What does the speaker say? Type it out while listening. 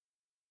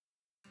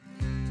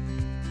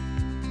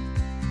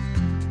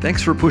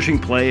Thanks for pushing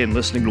play and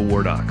listening to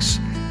War Docs.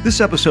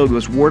 This episode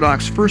was War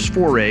Docs' first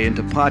foray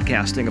into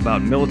podcasting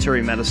about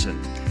military medicine.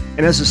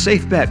 And as a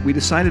safe bet, we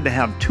decided to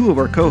have two of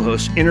our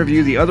co-hosts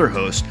interview the other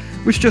host,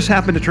 which just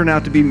happened to turn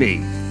out to be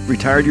me,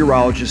 retired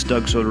urologist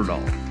Doug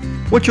Soderdahl.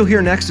 What you'll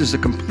hear next is a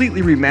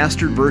completely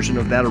remastered version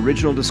of that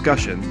original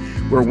discussion,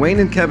 where Wayne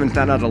and Kevin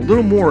found out a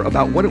little more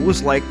about what it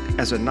was like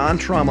as a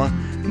non-trauma,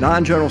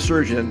 non-general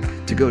surgeon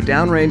to go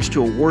downrange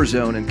to a war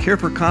zone and care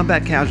for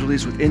combat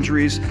casualties with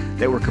injuries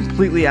that were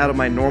completely out of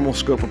my normal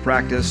scope of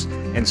practice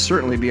and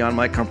certainly beyond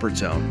my comfort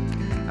zone.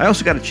 I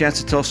also got a chance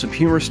to tell some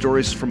humorous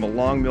stories from a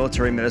long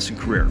military medicine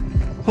career.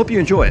 Hope you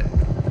enjoy it.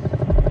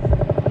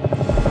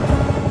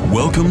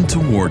 Welcome to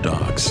War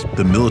Docs,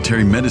 the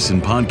military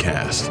medicine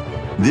podcast.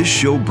 This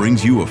show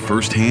brings you a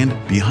first-hand,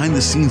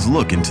 behind-the-scenes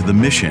look into the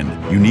mission,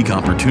 unique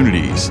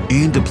opportunities,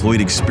 and deployed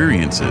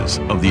experiences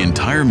of the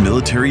entire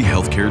military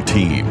healthcare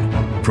team.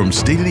 From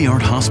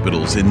state-of-the-art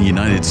hospitals in the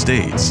United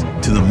States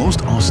to the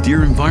most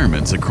austere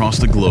environments across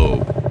the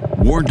globe,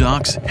 War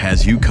Docs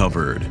has you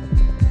covered.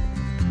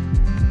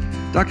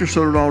 Dr.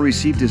 Soderdahl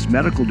received his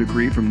medical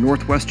degree from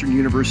Northwestern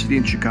University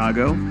in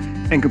Chicago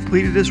and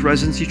completed his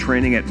residency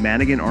training at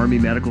Madigan Army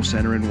Medical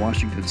Center in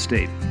Washington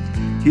State.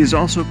 He is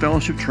also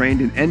fellowship trained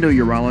in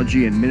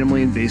endourology and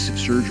minimally invasive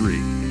surgery.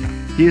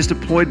 He has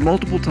deployed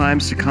multiple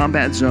times to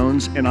combat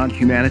zones and on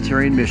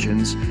humanitarian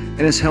missions and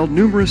has held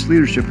numerous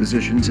leadership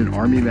positions in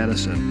Army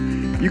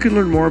medicine. You can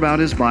learn more about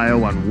his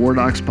bio on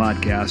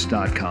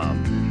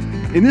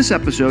wardocspodcast.com. In this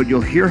episode,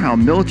 you'll hear how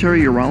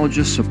military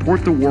urologists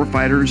support the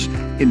warfighters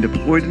in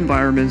deployed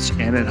environments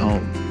and at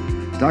home.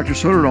 Dr.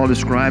 Soderdahl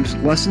describes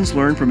lessons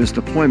learned from his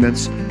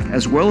deployments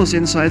as well as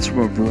insights from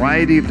a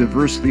variety of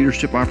diverse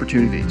leadership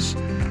opportunities.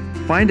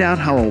 Find out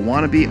how a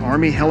wannabe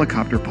Army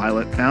helicopter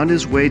pilot found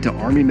his way to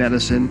Army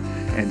medicine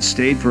and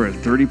stayed for a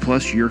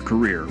 30-plus year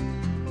career.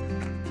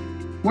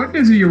 What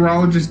does a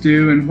urologist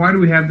do, and why do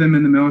we have them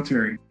in the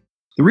military?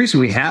 The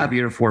reason we have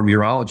uniformed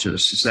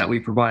urologists is that we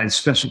provide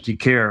specialty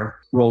care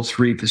Role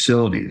 3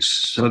 facilities.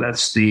 So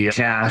that's the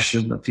CASH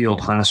and the field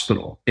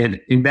hospital.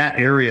 And in that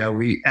area,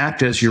 we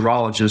act as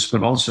urologists,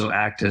 but also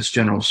act as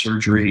general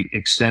surgery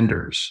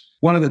extenders.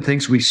 One of the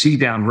things we see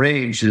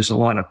downrange is a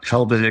lot of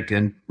pelvic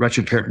and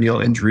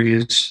retroperitoneal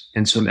injuries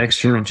and some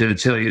external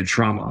genitalia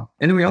trauma.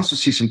 And then we also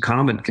see some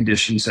common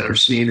conditions that are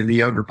seen in the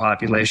younger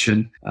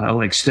population,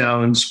 like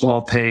stones,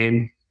 ball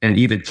pain, and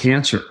even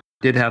cancer.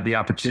 Did have the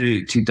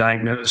opportunity to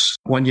diagnose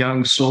one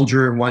young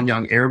soldier and one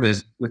young airman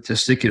with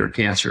testicular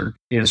cancer.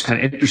 It's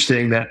kind of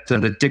interesting that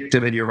the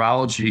dictum in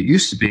urology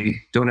used to be,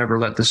 don't ever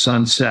let the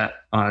sun set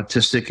on a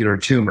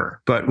testicular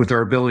tumor. But with our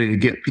ability to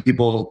get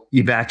people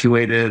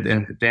evacuated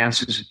and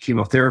advances in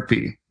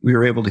chemotherapy, we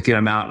were able to get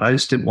them out. I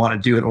just didn't want to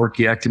do an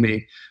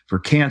orchiectomy for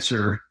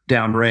cancer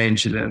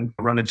downrange and then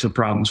run into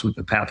problems with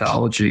the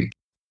pathology.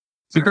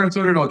 So, Colonel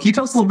Soderdahl, can you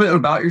tell us a little bit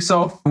about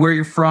yourself, where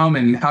you're from,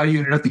 and how you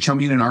ended up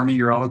becoming an Army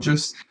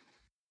urologist?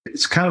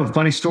 It's kind of a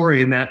funny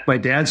story in that my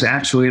dad's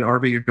actually an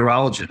Army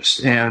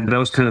urologist, and that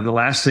was kind of the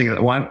last thing that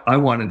I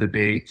wanted to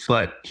be.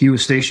 But he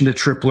was stationed at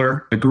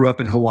Tripler. I grew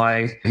up in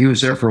Hawaii. He was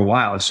there for a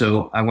while,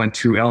 so I went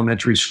through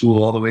elementary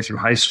school all the way through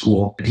high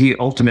school. He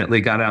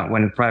ultimately got out and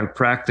went in private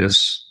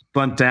practice.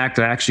 Fun fact,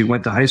 I actually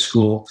went to high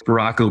school with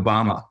Barack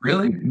Obama.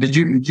 Really? Did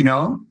you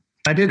know him?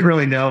 I didn't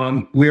really know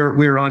him. We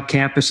were on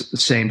campus at the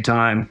same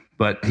time,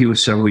 but he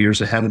was several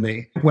years ahead of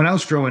me. When I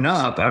was growing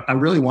up, I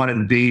really wanted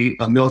to be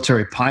a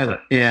military pilot.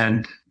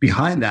 And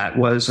behind that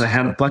was I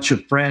had a bunch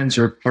of friends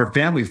or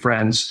family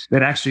friends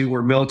that actually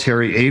were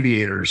military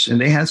aviators. And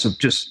they had some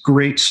just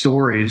great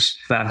stories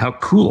about how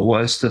cool it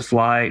was to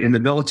fly in the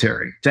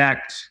military. In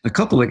fact, a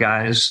couple of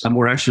guys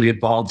were actually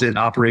involved in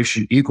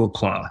Operation Eagle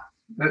Claw.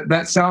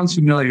 That sounds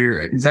familiar.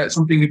 Is that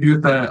something to do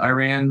with the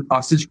Iran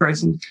hostage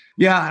crisis?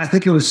 Yeah, I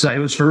think it was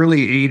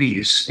early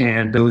 80s,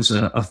 and there was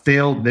a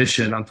failed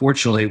mission,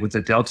 unfortunately, with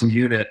the Delta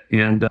unit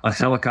and a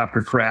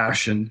helicopter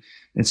crash, and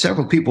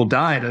several people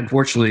died,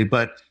 unfortunately.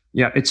 But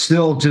yeah, it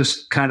still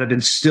just kind of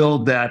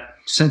instilled that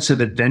sense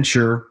of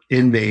adventure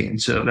in me. And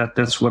so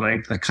that's what I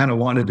kind of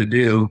wanted to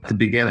do at the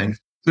beginning.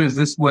 So is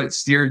this what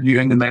steered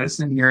you into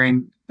medicine,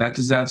 hearing that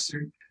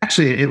disaster?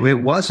 Actually,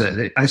 it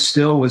wasn't. I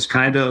still was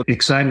kind of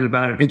excited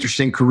about an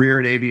interesting career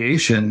in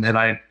aviation. And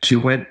I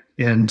went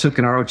and took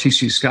an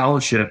ROTC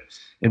scholarship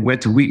and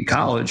went to Wheaton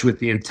College with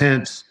the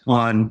intent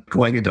on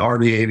going into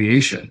Army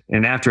aviation.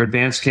 And after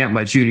advanced camp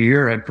my junior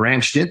year, I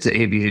branched into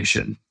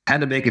aviation.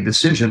 Had to make a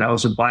decision. I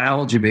was a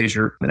biology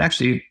major, but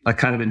actually I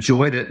kind of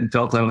enjoyed it and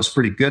felt I was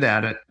pretty good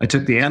at it. I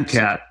took the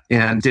MCAT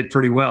and did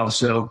pretty well.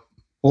 So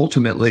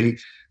ultimately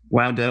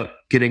wound up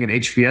getting an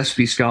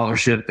HBSP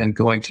scholarship and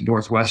going to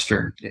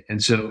Northwestern.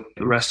 And so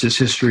the rest is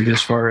history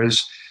as far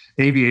as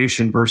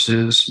aviation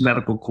versus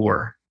medical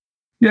corps.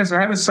 Yes,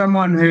 I have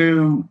someone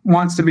who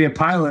wants to be a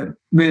pilot,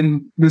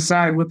 then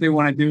decide what they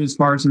want to do as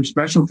far as their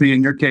specialty,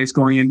 in your case,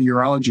 going into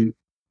urology.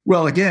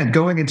 Well, again,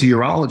 going into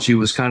urology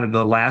was kind of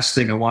the last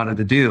thing I wanted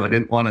to do. I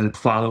didn't want to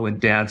follow in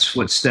Dad's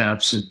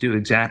footsteps and do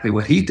exactly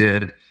what he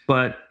did.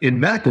 But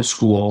in medical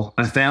school,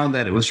 I found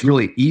that it was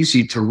really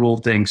easy to rule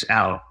things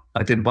out.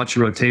 I did a bunch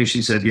of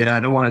rotations. Said, yeah, I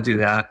don't want to do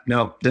that.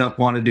 No, don't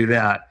want to do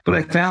that. But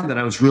I found that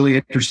I was really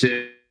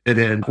interested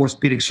in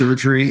orthopedic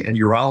surgery and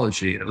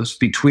urology. It was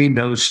between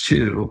those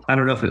two. I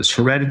don't know if it was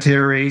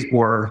hereditary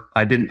or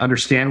I didn't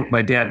understand what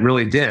my dad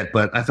really did,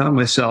 but I found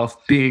myself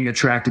being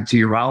attracted to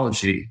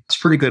urology. It's a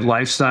pretty good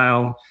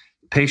lifestyle.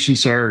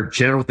 Patients are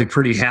generally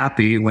pretty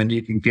happy when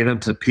you can get them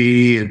to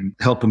pee and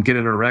help them get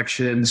an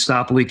erection,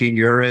 stop leaking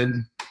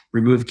urine,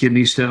 remove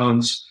kidney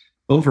stones.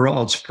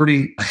 Overall, it's a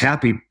pretty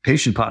happy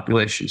patient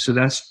population. So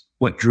that's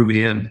what drew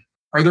me in.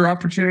 Are there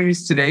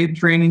opportunities today to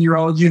train in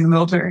urology in the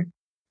military?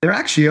 There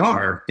actually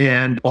are.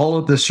 And all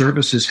of the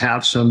services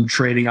have some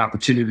training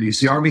opportunities.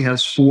 The Army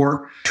has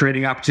 4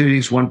 training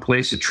opportunities, one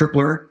place at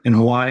Tripler in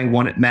Hawaii,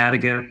 one at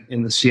Madigan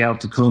in the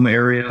Seattle-Tacoma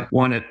area,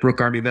 one at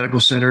Brooke Army Medical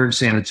Center in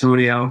San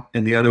Antonio,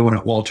 and the other one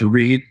at Walter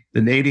Reed.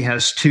 The Navy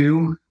has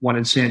 2, one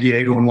in San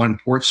Diego and one in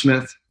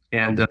Portsmouth.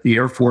 And the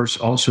Air Force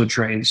also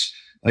trains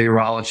a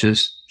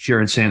urologist here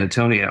in San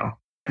Antonio.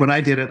 When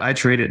I did it, I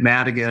trained at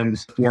Madigan.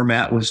 The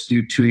format was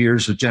do 2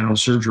 years of general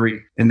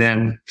surgery and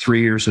then 3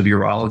 years of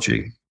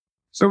urology.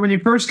 So when you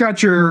first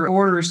got your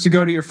orders to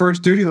go to your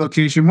first duty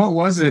location, what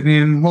was it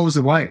and what was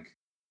it like?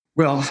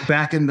 Well,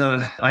 back in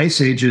the ice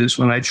ages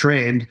when I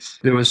trained,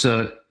 there was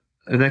an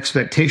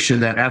expectation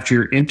that after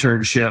your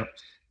internship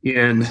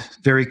in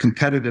very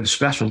competitive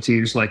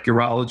specialties like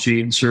urology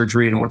and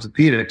surgery and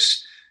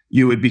orthopedics,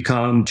 you would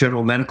become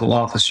general medical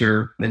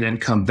officer and then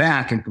come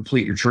back and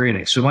complete your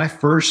training. So my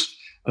first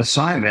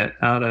assignment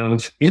out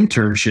of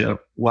internship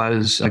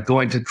was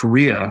going to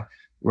Korea,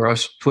 where I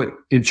was put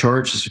in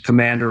charge as a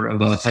commander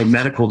of a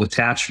medical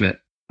detachment.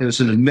 It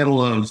was in the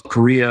middle of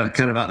Korea,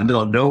 kind of out in the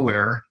middle of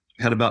nowhere.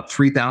 We had about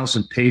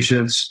 3,000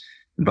 patients,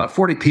 about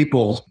 40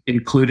 people,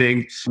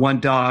 including one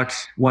doc,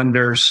 one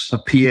nurse, a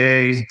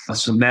PA,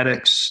 some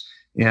medics,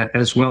 and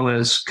as well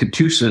as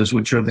KATUSAs,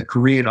 which are the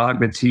Korean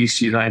augmentees to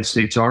the United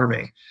States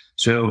Army.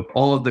 So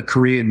all of the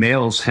Korean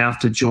males have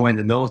to join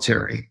the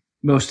military.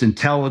 Most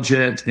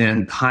intelligent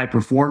and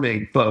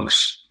high-performing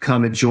folks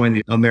come and join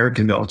the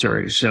American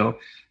military. So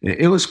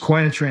it was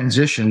quite a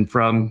transition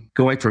from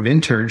going from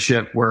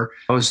internship, where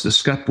I was the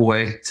scut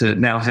boy, to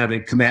now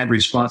having command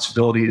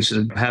responsibilities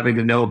and having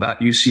to know about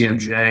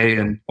UCMJ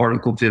and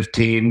Article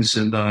 15s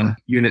and the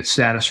unit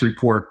status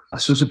report.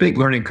 So it's a big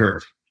learning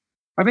curve.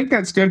 I think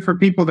that's good for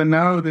people to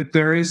know that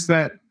there is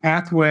that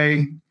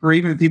pathway, or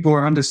even people who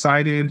are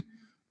undecided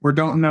or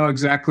don't know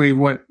exactly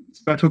what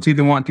specialty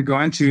they want to go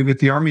into, that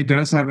the Army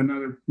does have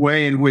another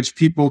way in which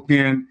people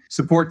can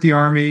support the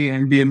Army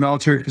and be in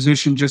military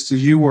position just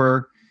as you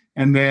were,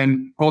 and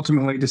then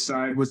ultimately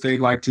decide what they'd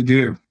like to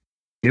do.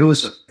 It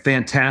was a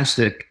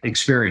fantastic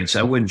experience.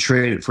 I wouldn't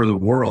trade it for the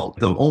world.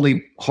 The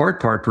only hard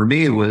part for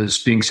me was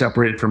being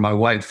separated from my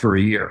wife for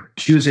a year.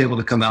 She was able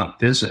to come out and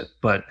visit,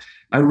 but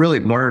I really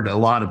learned a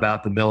lot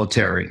about the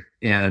military,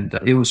 and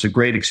it was a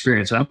great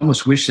experience. I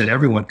almost wish that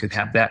everyone could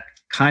have that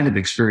kind of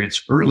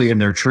experience early in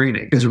their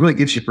training, because it really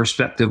gives you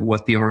perspective of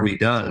what the Army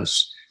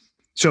does.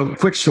 So,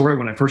 quick story,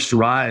 when I first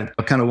arrived,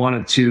 I kind of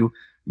wanted to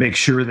make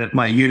sure that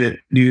my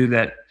unit knew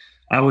that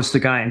I was the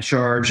guy in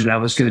charge and I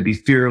was going to be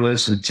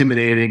fearless and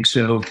intimidating.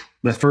 So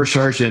the first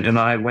sergeant and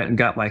I went and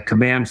got my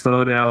command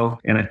photo,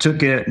 and I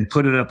took it and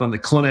put it up on the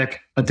clinic.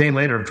 A day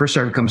later, the first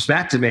sergeant comes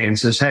back to me and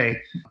says,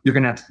 "Hey, you're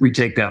going to have to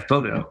retake that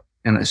photo."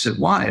 And I said,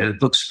 "Why?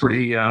 It looks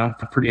pretty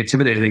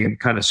intimidating and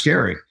kind of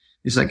scary."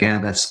 He's like, "Yeah,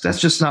 that's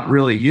just not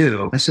really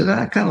you." I said,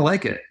 "I kind of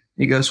like it."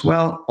 He goes,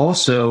 "Well,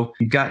 also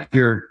you got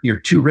your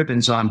 2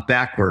 ribbons on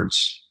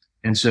backwards."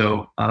 And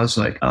so I was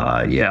like,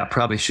 yeah,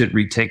 probably should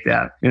retake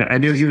that. And I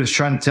knew he was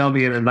trying to tell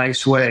me in a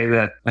nice way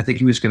that I think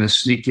he was going to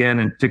sneak in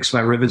and fix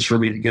my ribbons for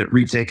me to get it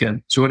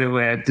retaken. So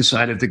anyway, I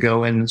decided to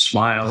go in and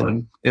smile,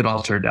 and it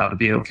all turned out to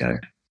be okay.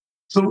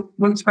 So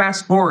let's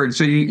fast forward.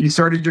 So you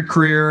started your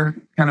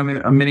career, kind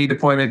of a mini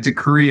deployment to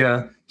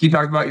Korea. Can you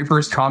talk about your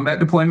first combat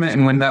deployment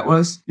and when that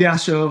was? Yeah,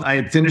 so I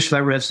had finished my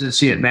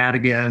residency at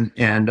Madigan,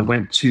 and I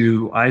went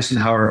to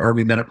Eisenhower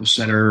Army Medical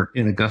Center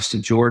in Augusta,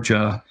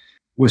 Georgia.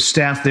 Was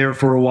staffed there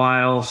for a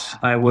while.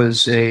 I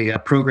was a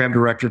program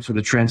director for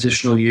the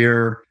transitional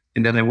year.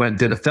 And then I went and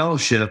did a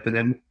fellowship. And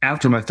then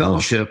after my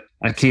fellowship,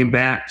 I came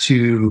back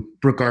to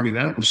Brooke Army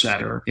Medical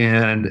Center.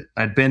 And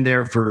I'd been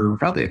there for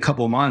probably a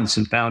couple of months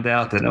and found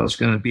out that I was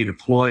going to be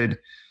deployed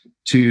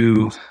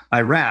to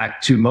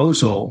Iraq, to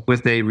Mosul,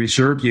 with a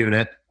reserve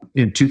unit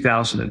in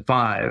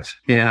 2005.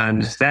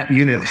 And that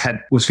unit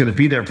was going to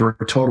be there for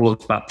a total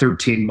of about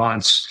 13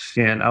 months.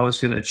 And I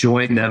was going to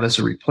join them as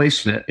a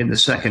replacement in the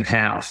second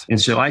half. And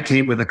so I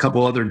came with a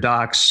couple other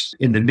docs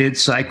in the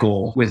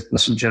mid-cycle with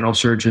some general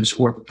surgeons,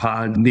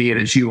 orthopod, me,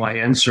 and a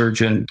GYN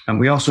surgeon. And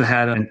we also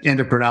had an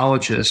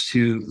endocrinologist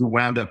who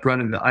wound up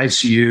running the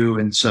ICU,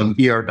 and some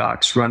ER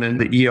docs running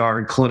the ER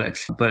and clinic.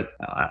 But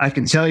I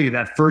can tell you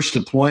that first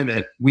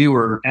deployment, we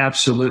were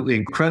absolutely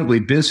incredibly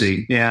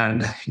busy.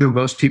 And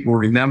most people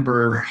remember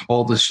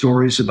all the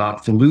stories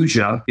about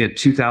Fallujah in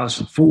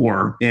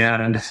 2004.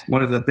 And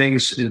one of the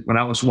things when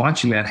I was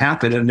watching that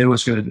happen, and it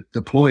was going to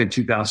deploy in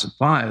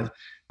 2005,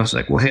 I was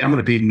like, well, hey, I'm going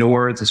to be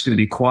north. It's going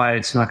to be quiet.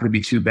 It's not going to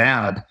be too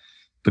bad.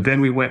 But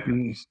then we went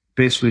and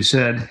basically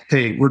said,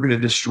 hey, we're going to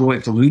destroy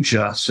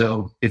Fallujah.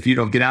 So if you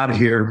don't get out of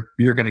here,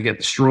 you're going to get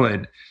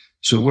destroyed.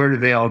 So where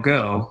did they all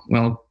go?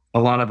 Well, a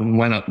lot of them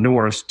went up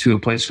north to a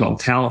place called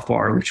Tal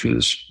Afar, which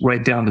was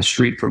right down the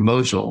street from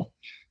Mosul.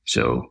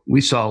 So we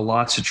saw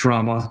lots of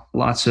trauma,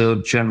 lots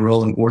of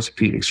general and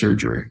orthopedic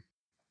surgery.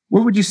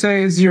 What would you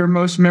say is your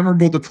most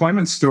memorable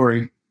deployment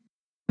story?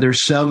 There's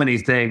so many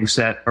things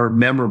that are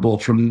memorable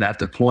from that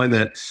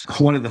deployment.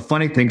 One of the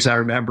funny things I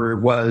remember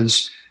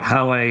was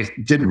how I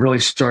didn't really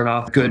start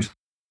off good.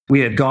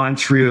 We had gone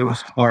through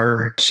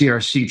our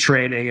CRC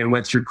training and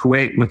went through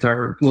Kuwait with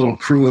our little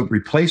crew of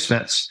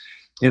replacements.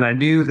 And I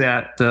knew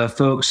that the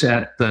folks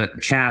at the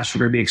cache were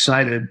going to be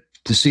excited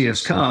to see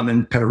us come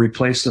and kind of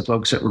replace the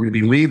folks that were going to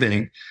be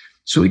leaving.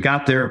 So we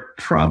got there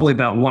probably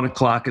about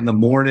 1:00 in the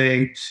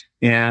morning,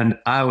 and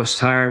I was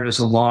tired. It was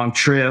a long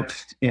trip,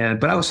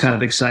 but I was kind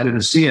of excited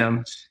to see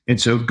them. And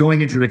so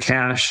going into the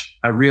cache,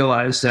 I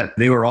realized that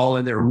they were all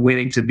in there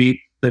waiting to meet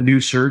the new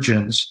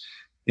surgeons.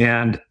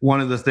 And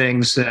one of the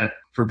things that,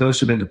 for those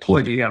who've been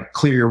deployed, you got to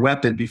clear your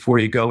weapon before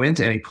you go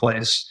into any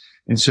place.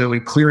 And so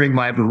in clearing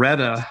my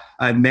Beretta,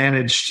 I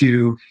managed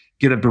to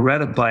get a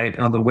Beretta bite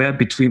on the web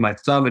between my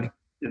thumb and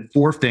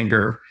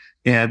forefinger,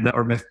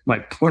 or my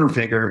pointer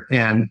finger.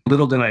 And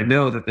little did I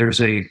know that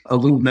there's a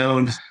little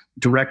known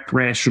direct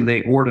branch from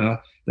the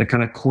aorta that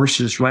kind of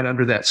courses right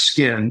under that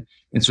skin.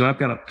 And so I've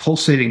got a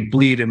pulsating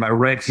bleed in my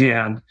right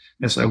hand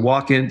as I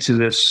walk into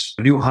this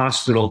new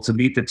hospital to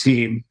meet the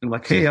team. And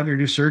like, hey, I'm your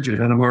new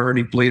surgeon, and I'm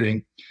already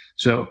bleeding.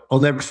 So I'll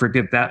never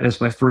forget that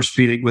as my first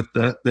meeting with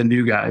the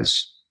new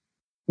guys.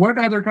 What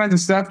other kinds of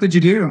stuff did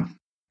you do?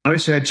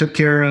 Obviously, I took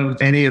care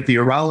of any of the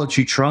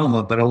urology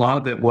trauma, but a lot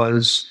of it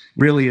was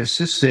really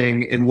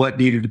assisting in what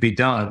needed to be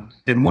done.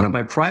 And one of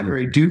my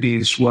primary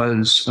duties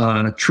was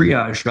a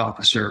triage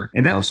officer.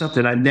 And that was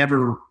something I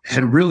never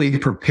had really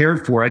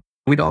prepared for.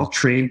 We'd all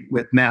trained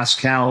with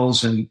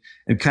MASCALs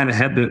and kind of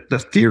had the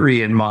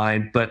theory in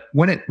mind. But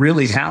when it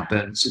really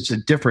happens, it's a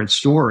different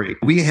story.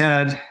 We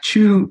had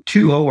two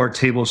OR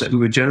tables that we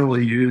would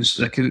generally use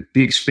that could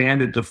be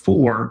expanded to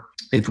 4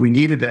 if we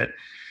needed it.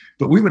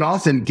 But we would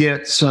often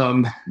get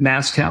some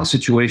MASCAL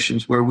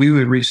situations where we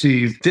would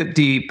receive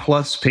 50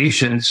 plus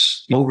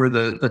patients over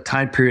the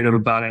time period of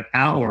about an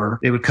hour.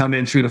 They would come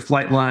in through the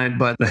flight line,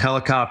 but the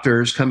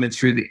helicopters come in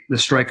through the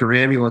Stryker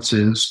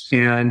ambulances.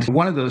 And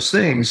one of those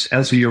things,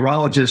 as a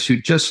urologist who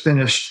just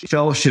finished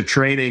fellowship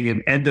training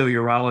in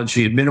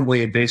endourology and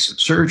minimally invasive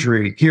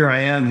surgery, here I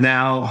am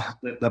now.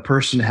 The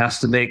person has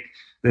to make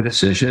the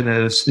decision: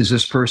 is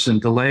this person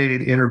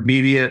delayed,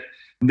 intermediate,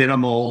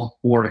 minimal,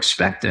 or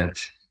expectant?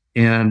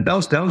 And that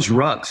was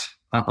rough.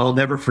 I'll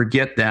never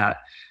forget that.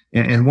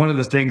 And one of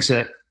the things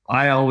that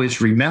I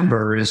always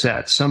remember is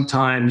that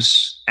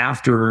sometimes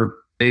after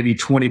maybe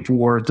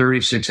 24,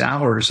 36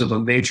 hours of a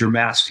major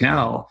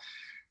MASCAL,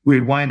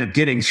 we'd wind up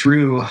getting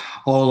through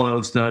all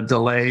of the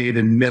delayed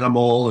and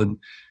minimal and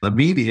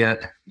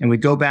immediate, and we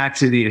go back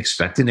to the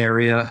expectant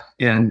area.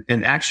 And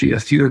actually a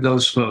few of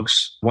those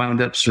folks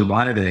wound up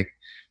surviving.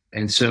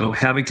 And so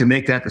having to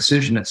make that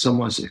decision that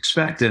someone's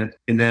expectant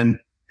and then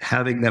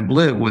having them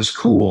live was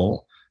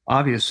cool,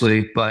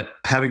 obviously, but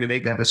having to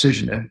make that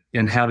decision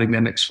and having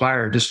them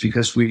expire just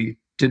because we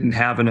didn't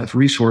have enough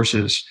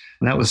resources,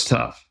 that was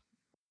tough.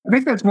 I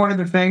think that's one of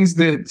the things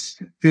that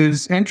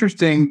is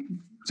interesting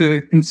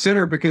to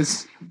consider,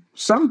 because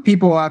some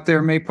people out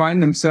there may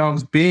find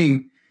themselves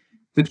being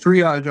the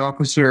triage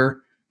officer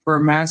for a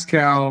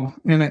MASCAL,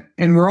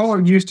 and we're all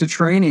used to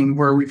training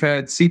where we've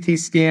had CT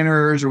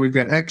scanners or we've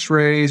got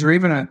x-rays or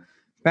even a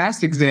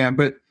fast exam,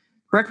 but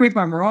correct me if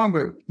I'm wrong,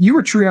 but you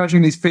were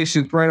triaging these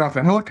patients right off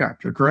a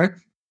helicopter,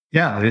 correct?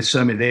 Yeah,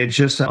 they had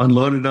just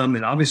unloaded them.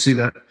 And obviously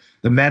the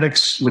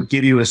medics would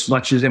give you as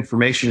much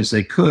information as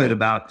they could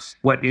about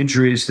what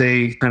injuries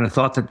they kind of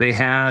thought that they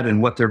had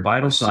and what their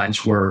vital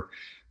signs were.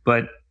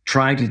 But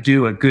trying to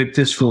do a good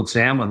physical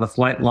exam on the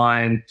flight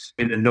line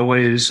in the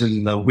noise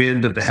and the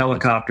wind of the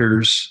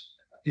helicopters,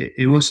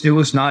 it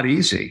was not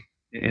easy.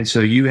 And so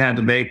you had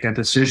to make a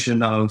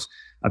decision of,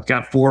 I've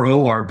got 4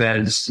 OR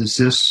beds. Does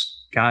this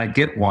guy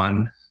get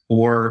one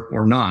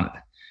or not?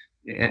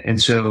 And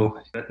so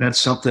that's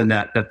something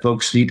that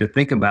folks need to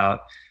think about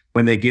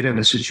when they get in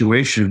a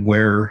situation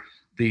where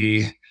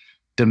the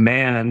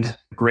demand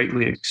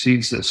greatly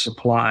exceeds the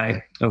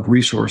supply of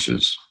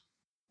resources.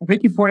 I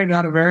think you pointed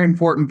out a very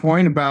important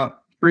point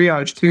about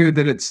triage too,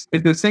 that it's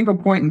a single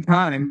point in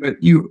time,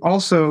 but you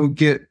also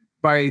get,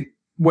 by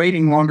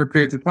waiting longer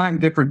periods of time,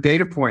 different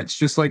data points,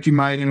 just like you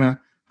might in a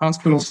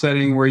hospital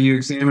setting where you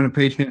examine a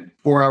patient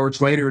 4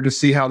 hours later to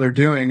see how they're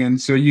doing. And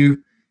so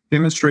you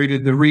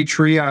demonstrated the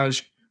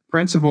re-triage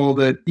principle,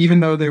 that even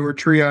though they were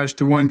triaged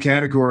to one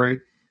category,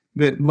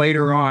 that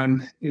later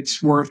on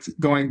it's worth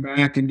going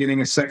back and getting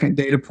a second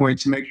data point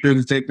to make sure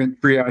that they've been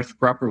triaged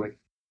properly.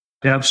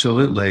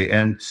 Absolutely.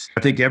 And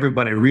I think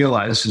everybody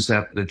realizes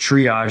that the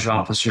triage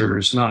officer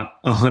is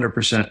not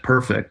 100%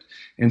 perfect.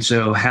 And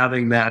so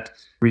having that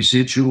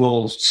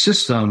residual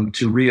system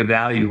to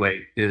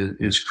reevaluate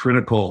is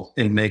critical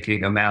in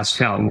making a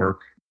MASCAL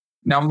work.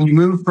 Now, when you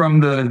move from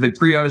the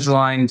triage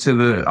line to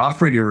the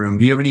operating room,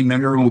 do you have any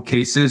memorable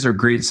cases or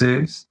great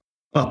saves?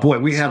 Oh boy,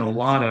 we had a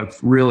lot of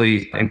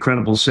really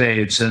incredible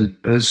saves, and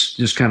it was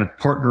just kind of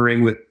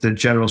partnering with the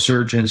general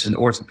surgeons and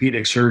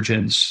orthopedic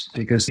surgeons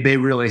because they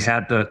really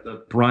had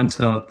the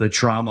brunt of the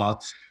trauma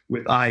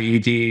with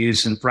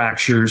IEDs and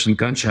fractures and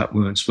gunshot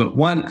wounds. But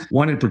one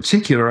in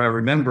particular, I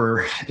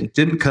remember it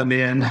didn't come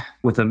in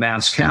with a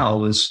mass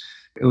cal.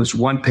 It was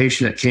one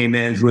patient that came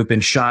in who had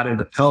been shot in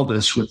the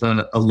pelvis with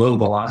a low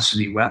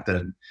velocity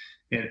weapon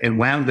and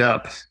wound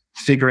up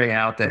figuring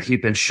out that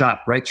he'd been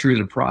shot right through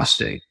the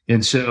prostate.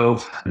 And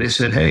so they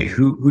said, hey,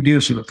 who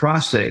deals with the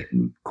prostate?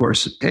 And of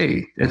course,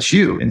 hey, that's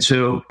you. And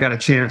so got a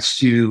chance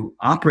to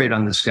operate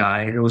on this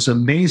guy. And it was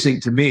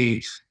amazing to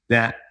me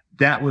that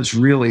was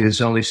really his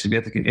only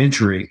significant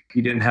injury.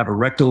 He didn't have a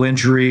rectal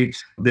injury.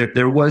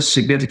 There was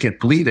significant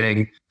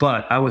bleeding,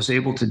 but I was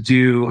able to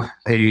do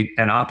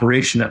an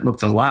operation that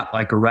looked a lot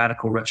like a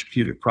radical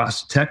retropubic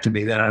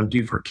prostatectomy that I would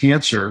do for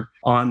cancer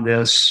on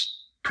this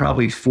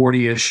probably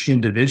 40-ish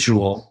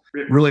individual.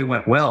 It really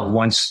went well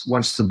once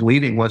the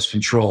bleeding was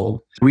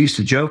controlled. We used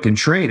to joke in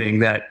training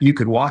that you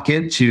could walk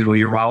into a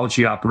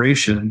urology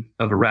operation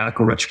of a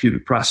radical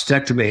retropubic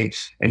prostatectomy,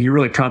 and you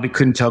really probably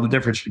couldn't tell the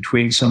difference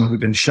between someone who'd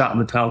been shot in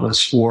the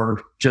pelvis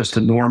or just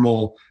a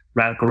normal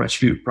radical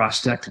retropubic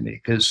prostatectomy,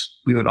 because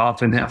we would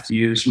often have to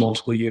use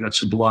multiple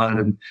units of blood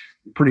and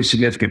pretty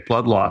significant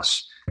blood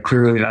loss.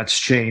 Clearly, that's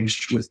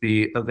changed with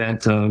the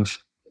event of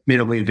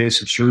minimally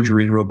invasive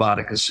surgery and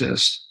robotic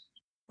assist.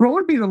 What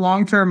would be the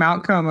long-term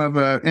outcome of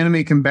an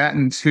enemy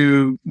combatant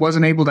who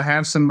wasn't able to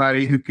have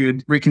somebody who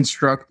could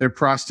reconstruct their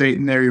prostate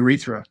and their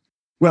urethra?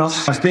 Well,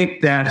 I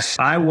think that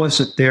I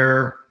wasn't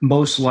there.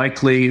 Most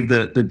likely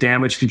the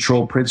damage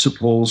control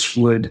principles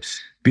would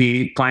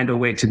be find a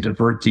way to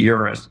divert the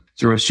urine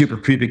through a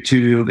suprapubic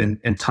tube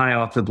and tie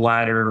off the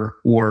bladder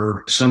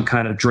or some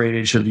kind of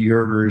drainage of the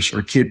ureters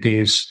or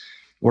kidneys,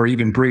 or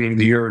even bringing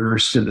the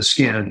ureters to the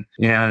skin.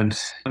 And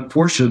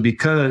unfortunately,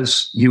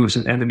 because he was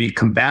an enemy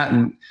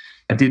combatant,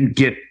 I didn't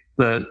get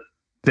the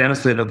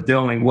benefit of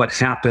knowing what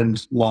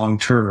happened long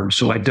term.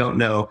 So I don't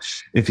know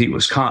if he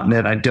was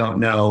continent. I don't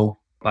know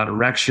about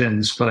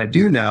erections, but I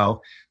do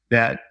know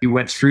that he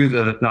went through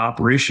the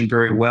operation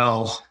very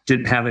well,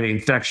 didn't have any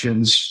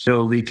infections,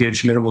 no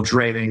leakage, minimal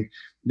draining,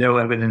 no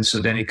evidence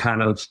of any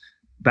kind of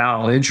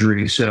bowel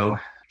injury. So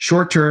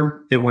short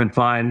term, it went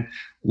fine.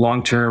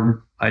 Long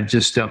term, I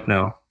just don't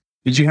know.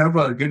 Did you have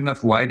a good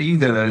enough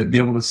lighting to be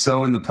able to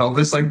sew in the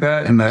pelvis like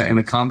that in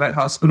a combat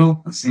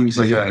hospital? It seems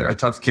like a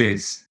tough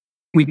case.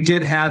 We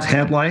did have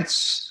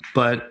headlights,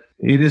 but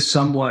it is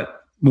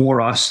somewhat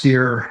more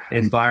austere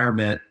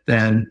environment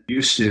than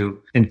used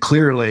to. And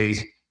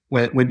clearly,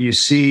 when you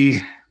see,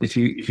 if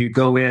you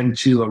go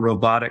into a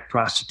robotic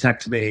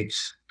prostatectomy,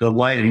 the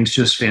lighting's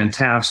just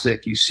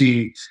fantastic. You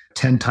see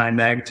 10-time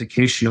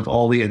magnification of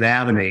all the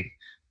anatomy.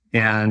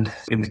 And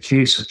in the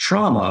case of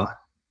trauma,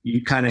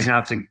 you kind of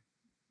have to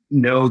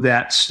know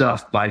that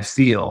stuff by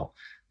feel,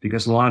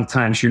 because a lot of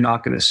times you're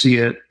not going to see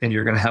it and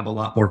you're going to have a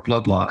lot more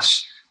blood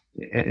loss.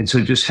 And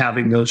so just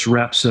having those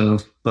reps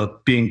of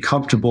being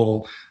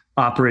comfortable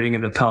operating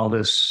in the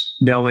pelvis,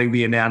 knowing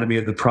the anatomy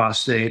of the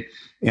prostate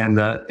and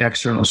the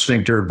external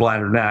sphincter,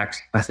 bladder, neck,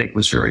 I think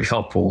was very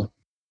helpful.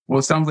 Well,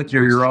 it sounds like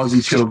your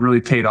urology field really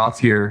paid off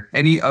here.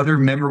 Any other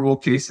memorable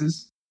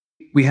cases?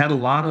 We had a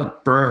lot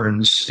of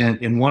burns.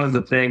 And one of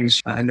the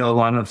things, I know a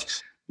lot of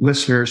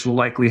listeners will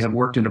likely have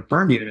worked in a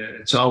burn unit.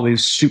 It's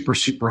always super,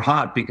 super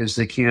hot because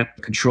they can't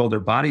control their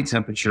body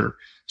temperature.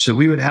 So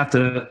we would have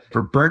to,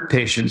 for burn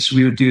patients,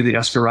 we would do the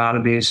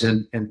espirotomies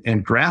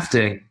and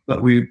grafting,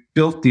 but we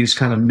built these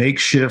kind of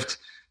makeshift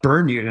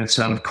burn units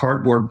out of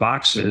cardboard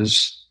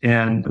boxes.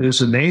 And it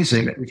was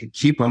amazing that we could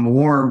keep them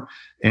warm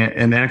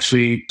and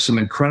actually some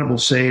incredible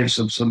saves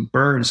of some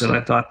burns that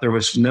I thought there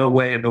was no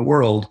way in the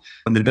world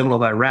in the middle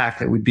of Iraq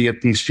that would be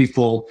at these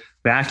people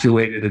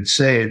evacuated and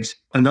saved.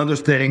 Another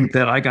thing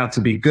that I got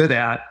to be good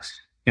at,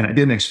 and I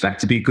didn't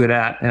expect to be good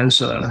at as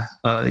a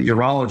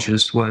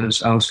urologist,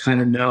 was I was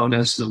kind of known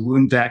as the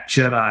wound vac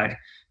Jedi.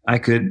 I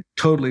could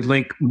totally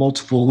link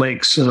multiple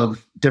links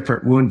of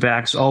different wound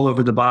vacs all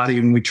over the body.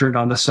 And we turned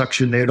on the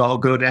suction, they'd all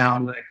go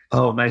down. Like,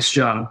 oh, nice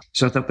job.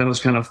 So I thought that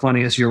was kind of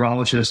funny as a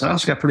urologist. I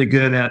also got pretty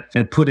good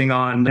at putting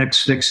on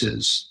next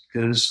fixes,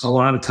 because a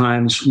lot of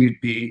times we'd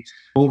be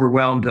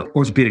overwhelmed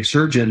orthopedic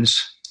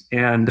surgeons.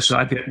 And so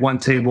I'd be at one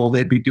table,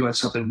 they'd be doing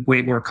something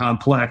way more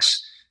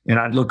complex. And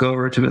I'd look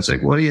over to it and say,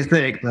 what do you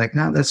think? Like,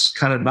 no, that's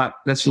kind of not,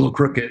 that's a little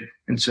crooked.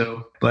 And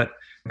so, but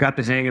I got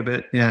the hang of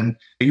it. And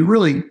you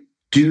really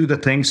do the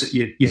things that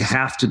you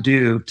have to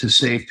do to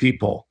save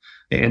people.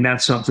 And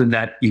that's something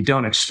that you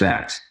don't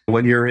expect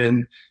when you're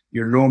in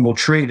your normal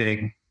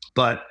training.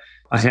 But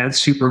I had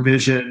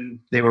supervision.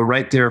 They were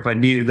right there if I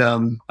needed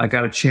them. I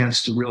got a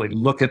chance to really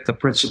look at the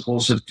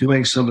principles of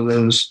doing some of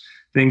those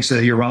things that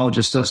a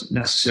urologist doesn't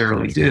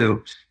necessarily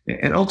do.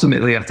 And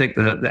ultimately, I think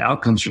the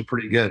outcomes are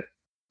pretty good.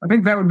 I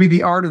think that would be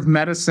the art of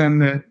medicine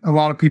that a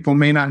lot of people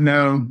may not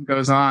know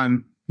goes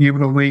on. Be able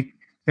to link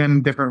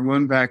 10 different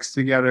wound vacs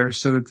together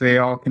so that they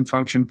all can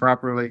function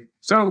properly.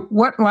 So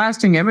what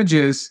lasting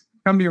images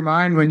come to your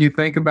mind when you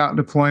think about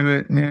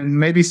deployment, and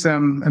maybe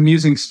some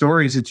amusing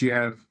stories that you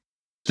have?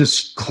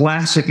 Just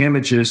classic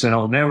images that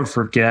I'll never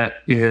forget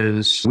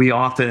is we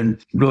often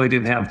really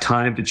didn't have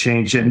time to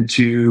change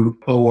into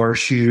OR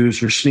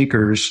shoes or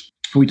sneakers.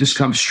 We just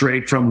come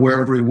straight from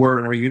wherever we were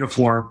in our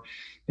uniform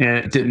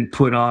and didn't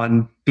put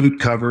on boot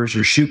covers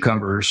or shoe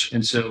covers.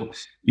 And so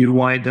you'd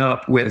wind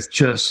up with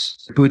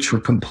just boots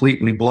were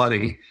completely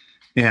bloody.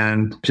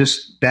 And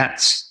just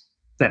that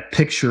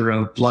picture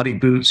of bloody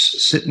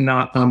boots sitting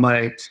out on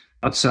my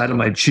outside of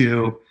my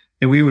shoe.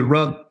 And we would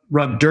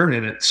rub dirt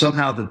in it.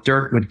 Somehow the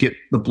dirt would get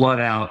the blood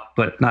out,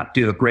 but not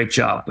do a great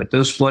job. But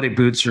those bloody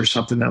boots are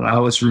something that I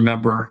always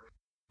remember.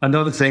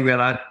 Another thing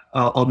that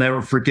I'll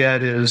never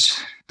forget is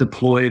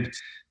deployed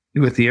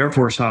with the Air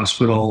Force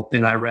Hospital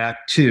in Iraq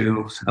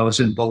too. I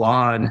was in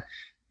Balad,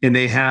 and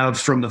they have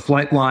from the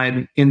flight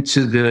line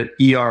into the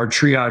ER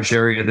triage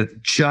area, the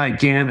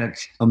gigantic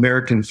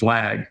American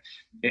flag.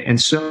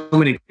 And so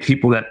many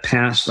people that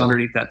passed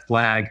underneath that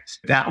flag,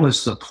 that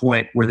was the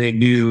point where they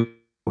knew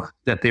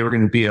that they were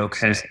going to be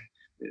okay.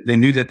 They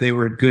knew that they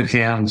were in good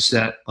hands,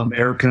 that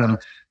America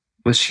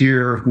was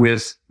here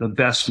with the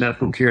best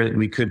medical care that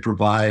we could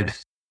provide.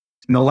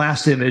 And the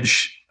last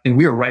image, and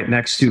we were right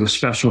next to a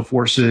Special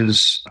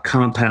Forces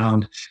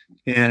compound,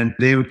 and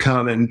they would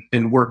come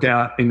and work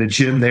out in the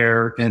gym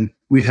there, and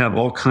we'd have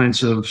all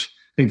kinds of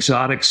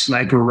exotic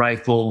sniper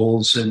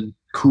rifles and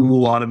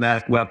cool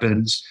automatic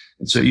weapons.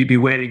 And so you'd be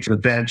waiting for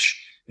the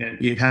bench, and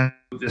you'd have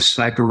this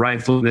sniper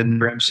rifle in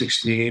your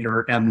M16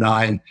 or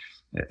M9.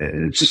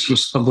 It just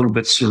was a little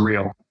bit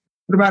surreal.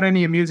 What about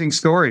any amusing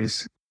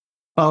stories?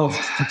 Oh,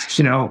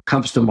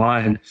 comes to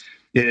mind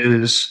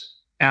is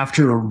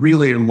after a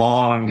really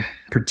long,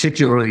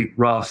 particularly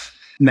rough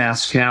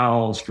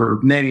Mascal for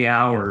many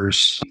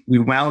hours, we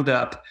wound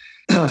up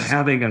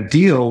having a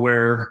deal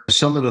where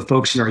some of the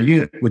folks in our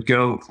unit would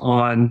go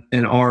on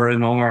an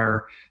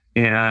R&R,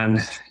 and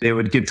they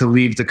would get to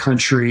leave the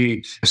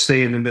country,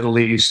 stay in the Middle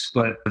East,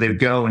 but they'd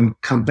go and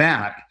come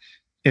back.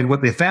 And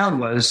what they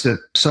found was that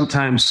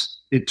sometimes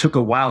it took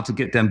a while to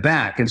get them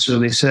back. And so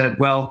they said,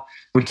 well,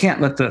 we can't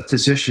let the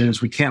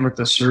physicians, we can't let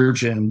the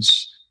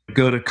surgeons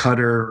go to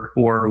Qatar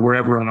or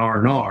wherever on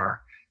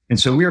R&R. And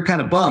so we were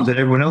kind of bummed that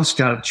everyone else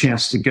got a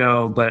chance to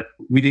go, but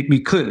we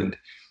couldn't.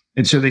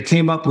 And so they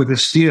came up with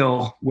this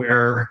deal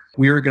where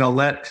we were going to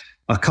let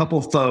a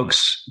couple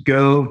folks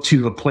go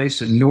to a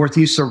place in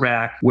northeast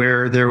Iraq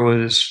where there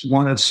was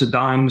one of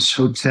Saddam's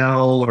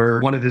hotel or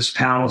one of his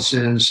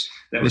palaces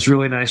that was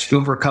really nice,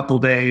 go for a couple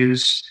of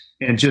days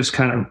and just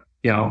kind of,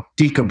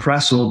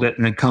 decompress a little bit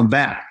and then come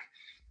back.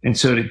 And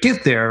so to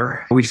get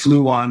there, we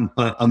flew on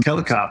a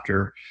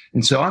helicopter.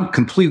 And so I'm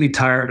completely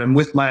tired. I'm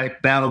with my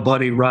battle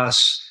buddy,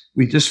 Russ.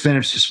 We just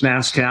finished this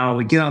Mascal.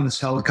 We get on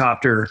this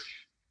helicopter,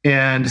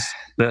 and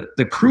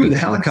the crew of the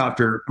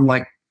helicopter, I'm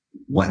like,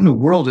 what in the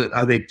world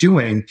are they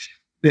doing?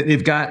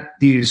 They've got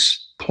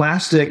these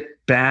plastic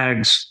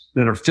bags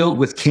that are filled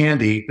with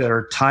candy that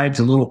are tied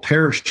to little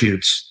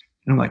parachutes.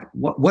 And I'm like,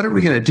 what are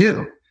we going to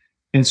do?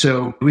 And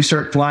so we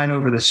start flying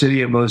over the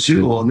city of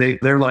Mosul, and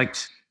they're like,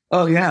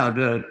 oh yeah,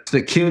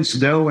 the kids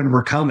know when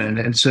we're coming.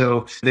 And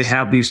so they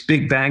have these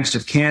big bags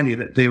of candy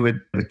that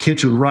the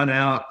kids would run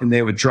out and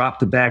they would drop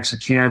the bags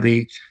of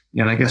candy.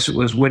 And I guess it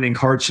was winning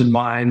hearts and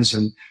minds,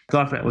 and I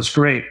thought that was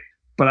great.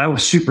 But I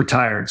was super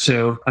tired.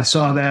 So I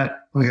saw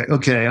that,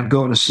 okay, I'm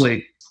going to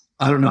sleep.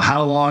 I don't know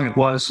how long it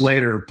was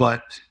later,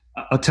 but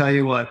I'll tell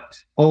you what,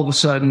 all of a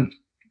sudden,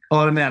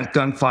 automatic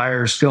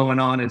gunfires going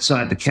on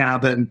inside the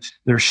cabin.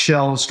 There's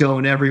shells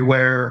going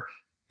everywhere.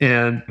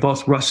 And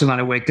both Russ and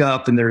I wake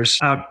up, and there's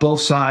out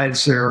both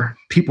sides, there are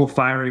people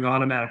firing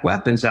automatic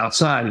weapons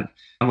outside.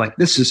 I'm like,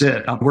 this is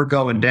it. We're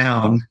going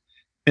down.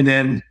 And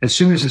then as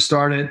soon as it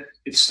started,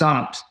 it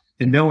stopped,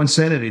 and no one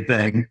said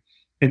anything.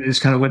 And it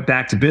just kind of went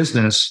back to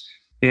business.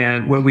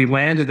 And when we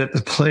landed at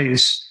the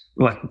place,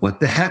 we're like, what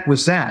the heck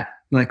was that?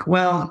 Like,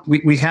 well,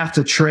 we have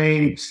to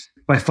train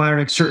by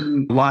firing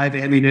certain live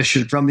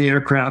ammunition from the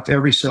aircraft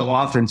every so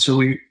often. So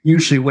we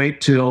usually wait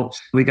till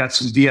we got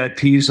some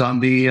VIPs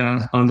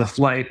on the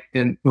flight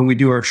and when we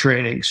do our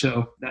training.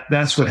 So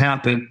that's what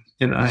happened.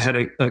 And I had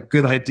a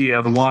good idea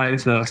of why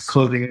the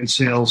clothing and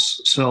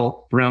sales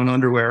sell brown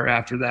underwear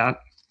after that.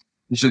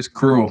 It's just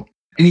cruel.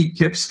 Any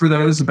tips for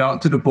those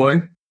about to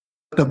deploy?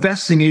 The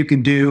best thing you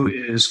can do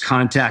is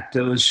contact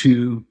those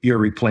who you're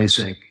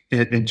replacing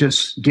and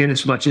just get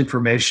as much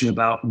information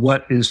about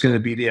what is going to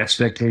be the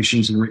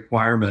expectations and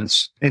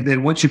requirements. And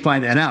then once you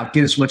find that out,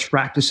 get as much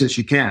practice as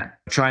you can.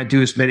 Try and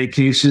do as many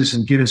cases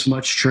and get as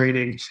much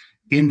training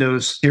in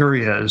those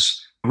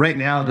areas. Right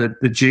now, the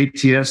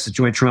JTS, the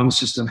Joint Trauma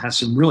System, has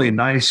some really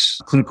nice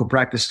clinical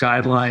practice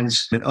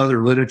guidelines and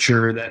other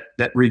literature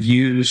that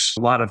reviews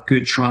a lot of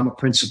good trauma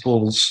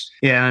principles.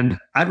 And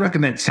I'd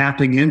recommend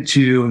tapping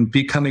into and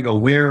becoming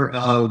aware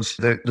of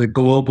the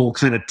global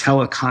kind of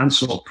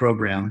teleconsult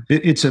program.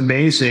 It's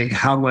amazing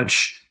how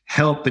much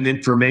help and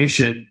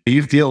information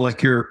you feel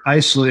like you're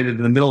isolated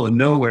in the middle of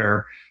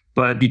nowhere.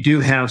 but you do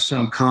have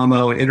some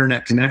commo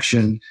internet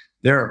connection.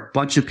 There are a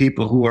bunch of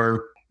people who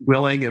are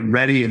willing and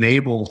ready and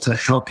able to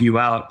help you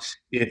out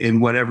in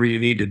whatever you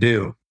need to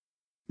do.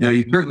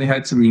 You certainly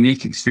had some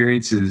unique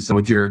experiences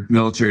with your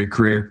military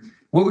career.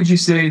 What would you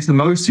say is the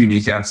most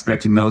unique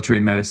aspect of military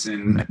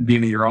medicine,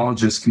 being a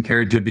urologist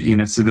compared to being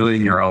a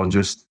civilian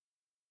urologist?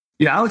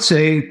 Yeah, I would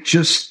say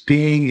just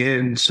being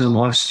in some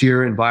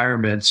austere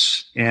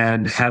environments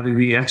and having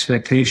the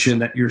expectation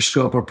that your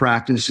scope of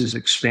practice is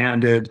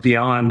expanded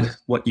beyond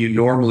what you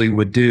normally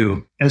would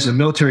do. As a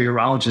military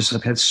urologist,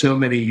 I've had so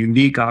many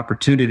unique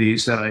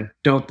opportunities that I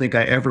don't think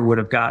I ever would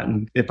have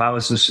gotten if I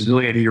was a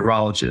civilian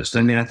urologist.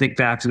 I mean, I think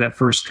back to that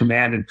first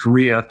command in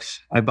Korea,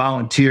 I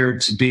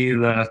volunteered to be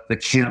the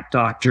camp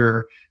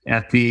doctor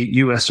at the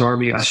U.S.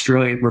 Army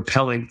Australian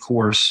rappelling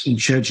course in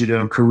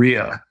Jeju-do,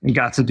 Korea, and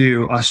got to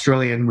do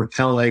Australian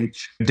rappelling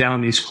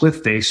down these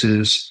cliff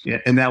faces.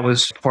 And that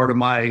was part of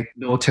my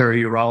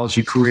military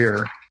urology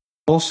career.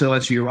 Also,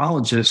 as a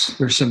urologist,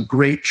 there's some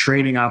great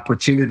training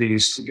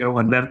opportunities to go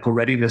on medical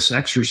readiness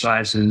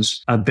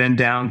exercises. I've been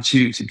down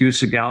to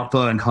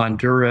Tegucigalpa in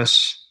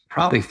Honduras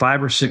probably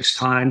 5 or 6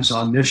 times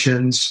on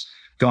missions,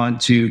 gone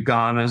to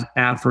Ghana,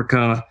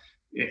 Africa,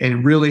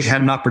 and really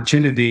had an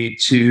opportunity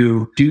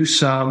to do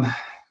some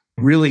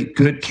really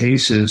good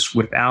cases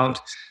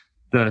without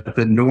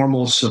the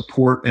normal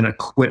support and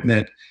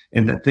equipment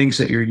and the things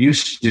that you're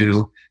used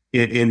to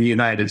in the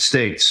United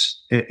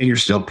States. And you're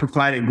still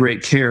providing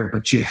great care,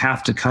 but you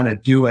have to kind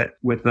of do it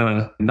with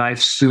a knife,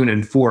 spoon,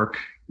 and fork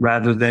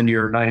rather than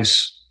your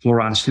nice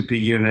fluoroscopy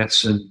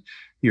units and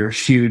your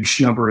huge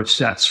number of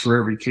sets for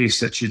every case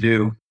that you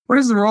do. What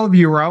is the role of a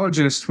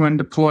urologist when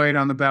deployed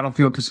on the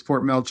battlefield to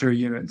support military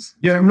units?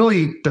 Yeah, it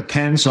really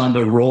depends on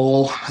the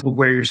role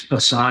where you're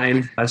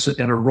assigned. As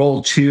in a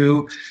role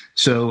 2,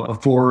 so a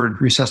forward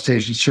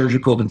resuscitation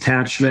surgical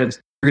detachment,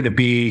 you're going to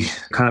be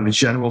kind of a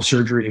general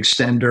surgery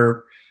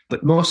extender.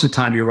 But most of the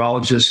time,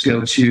 urologists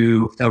go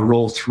to a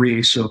role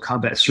 3, so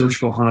combat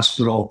surgical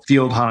hospital,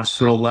 field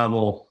hospital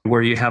level,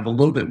 where you have a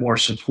little bit more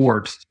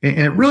support. And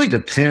it really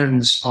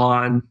depends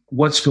on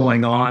what's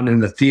going on in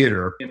the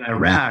theater. In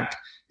Iraq,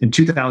 in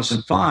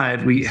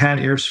 2005, we had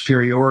air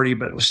superiority,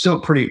 but it was still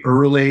pretty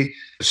early.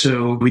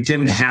 So we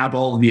didn't have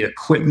all the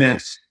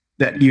equipment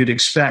that you'd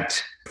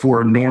expect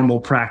for a normal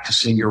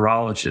practicing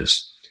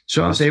urologist.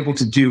 So I was able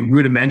to do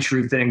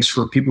rudimentary things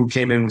for people who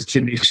came in with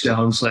kidney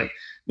stones, like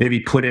maybe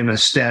put in a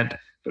stent.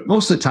 But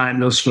most of the time,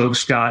 those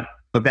folks got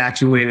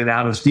evacuated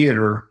out of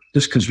theater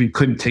just because we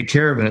couldn't take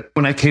care of it.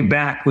 When I came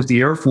back with the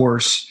Air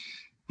Force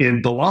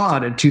in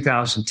Balad in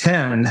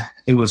 2010,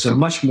 it was a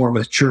much more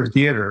mature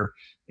theater.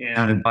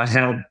 And I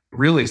had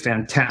really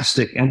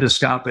fantastic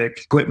endoscopic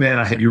equipment.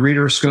 I had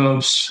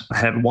ureteroscopes, I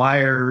had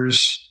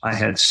wires, I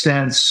had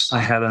stents, I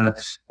had a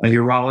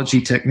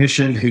urology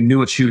technician who knew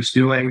what she was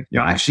doing.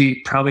 I actually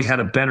probably had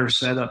a better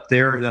setup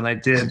there than I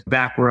did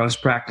back where I was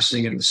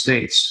practicing in the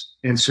States.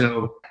 And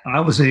so I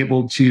was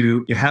able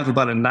to have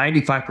about a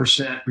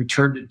 95%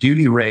 return to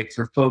duty rate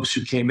for folks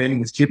who came in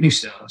with kidney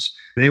stones.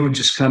 They would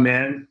just come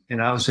in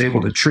and I was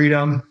able to treat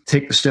them,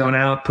 take the stone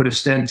out, put a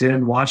stent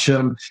in, watch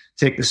them,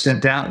 take the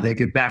stent out, and they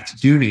get back to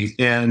duty.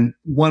 And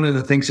one of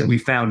the things that we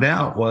found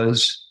out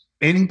was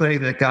anybody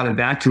that got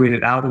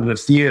evacuated out of the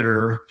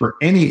theater for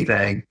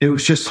anything, it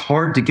was just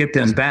hard to get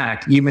them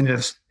back, even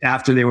if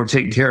after they were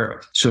taken care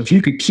of. So if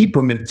you could keep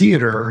them in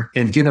theater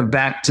and get them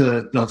back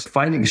to the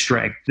fighting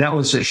strength, that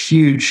was a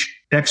huge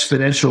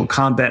exponential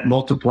combat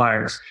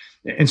multiplier.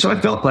 And so I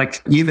felt like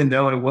even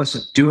though I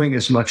wasn't doing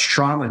as much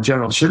trauma and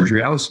general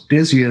surgery, I was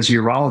busy as a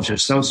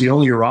urologist. I was the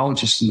only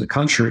urologist in the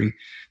country.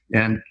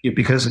 And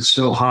because it's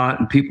so hot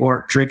and people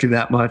aren't drinking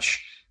that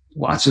much,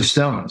 lots of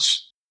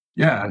stones.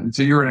 Yeah.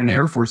 So you were in an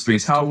Air Force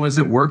base. How was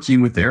it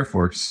working with the Air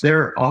Force?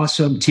 They're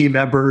awesome team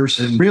members.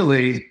 And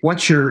really,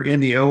 once you're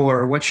in the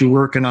OR, once you're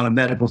working on a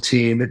medical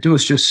team, it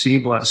was just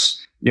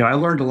seamless. I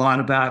learned a lot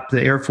about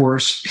the Air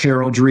Force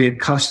heraldry and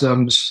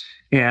customs.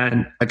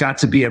 And I got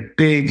to be a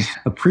big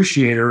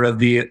appreciator of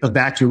the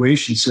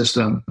evacuation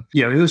system.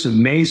 It was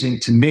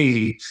amazing to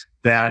me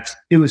that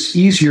it was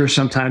easier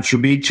sometimes for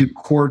me to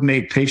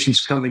coordinate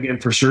patients coming in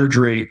for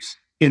surgery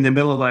in the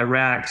middle of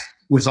Iraq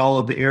with all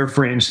of the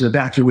airframes and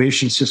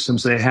evacuation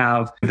systems they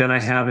have than I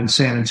have in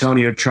San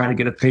Antonio trying to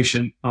get a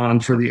patient on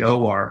for the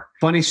OR.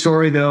 Funny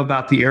story, though,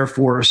 about the Air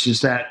Force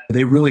is that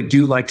they really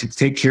do like to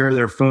take care of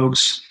their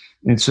folks.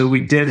 And so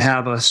we did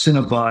have a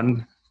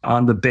Cinnabon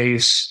on the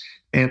base.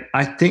 And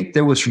I think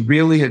there was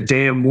really a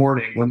day of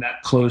mourning when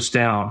that closed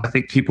down. I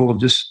think people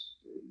just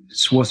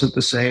wasn't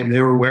the same.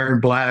 They were wearing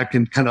black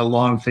and kind of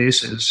long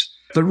faces.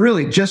 But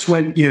really, just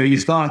when you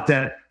thought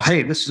that,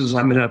 hey,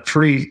 I'm in a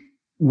pretty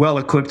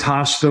well-equipped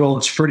hospital,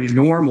 it's pretty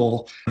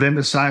normal, then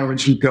the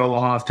sirens would go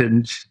off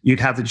and you'd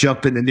have to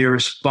jump in the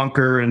nearest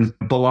bunker. And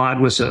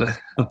Balad was a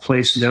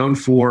place known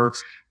for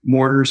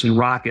mortars and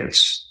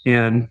rockets.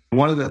 And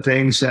one of the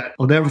things that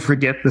I'll never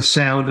forget, the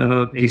sound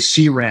of a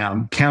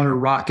CRAM, counter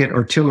rocket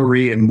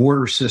artillery and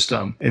mortar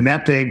system. And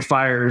that thing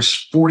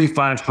fires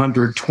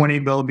 4,500 20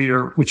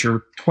 millimeter, which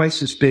are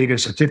twice as big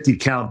as a 50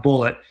 cal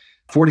bullet,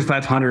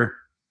 4,500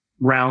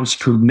 rounds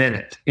per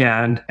minute.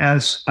 And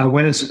as I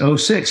went as an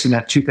 06 in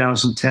that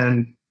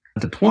 2010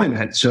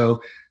 deployment,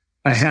 so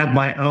I had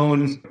my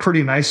own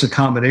pretty nice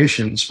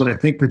accommodations, but I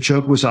think the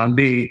joke was on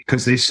me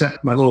because they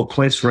set my little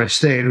place where I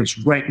stayed. It was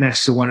right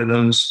next to one of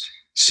those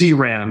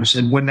C-RAMs.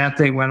 And when that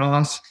thing went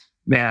off,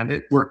 man,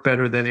 it worked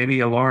better than any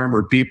alarm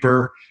or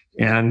beeper.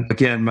 And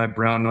again, my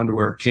brown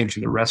underwear came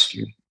to the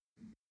rescue.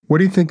 What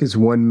do you think is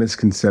one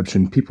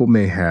misconception people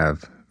may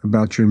have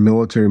about your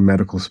military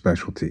medical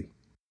specialty?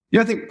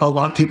 Yeah, I think a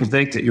lot of people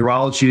think that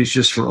urology is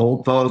just for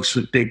old folks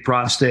with big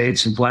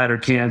prostates and bladder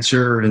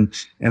cancer and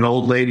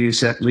old ladies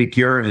that leak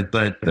urine.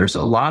 But there's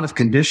a lot of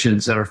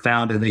conditions that are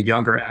found in the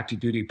younger active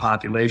duty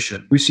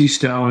population. We see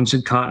stones,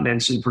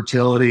 incontinence,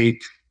 infertility,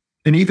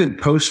 and even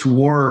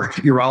post-war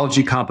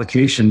urology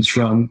complications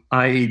from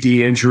IED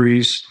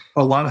injuries.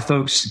 A lot of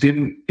folks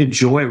didn't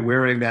enjoy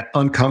wearing that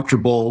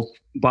uncomfortable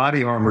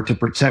body armor to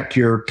protect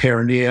your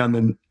perineum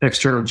and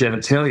external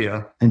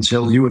genitalia. And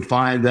so you would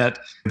find that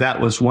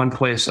that was one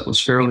place that was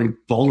fairly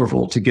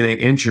vulnerable to getting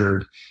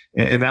injured.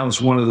 And that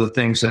was one of the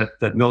things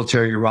that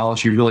military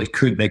urology really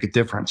could make a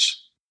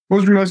difference. What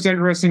was your most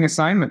interesting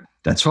assignment?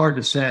 That's hard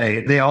to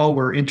say. They all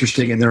were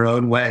interesting in their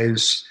own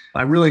ways.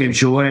 I really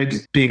enjoyed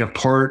being a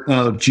part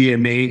of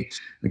GME.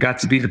 I got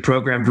to be the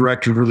program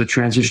director for the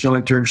transitional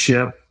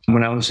internship.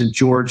 When I was in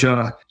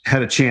Georgia,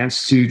 had a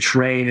chance to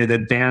train in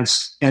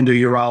advanced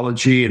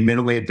endourology and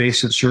minimally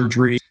invasive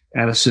surgery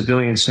at a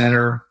civilian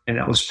center, and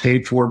that was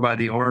paid for by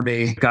the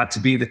Army. Got to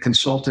be the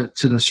consultant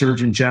to the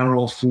Surgeon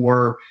General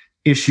for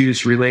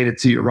issues related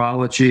to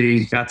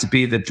urology. Got to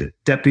be the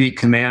deputy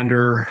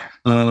commander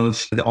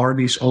of the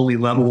Army's only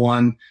level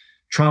 1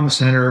 trauma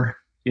center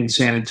in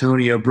San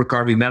Antonio, Brooke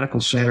Army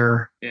Medical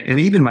Center. And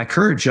even my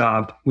current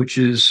job, which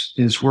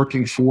is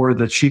working for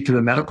the chief of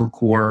the medical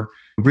corps,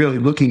 really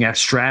looking at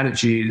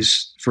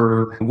strategies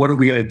for what are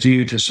we going to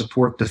do to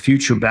support the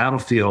future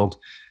battlefield,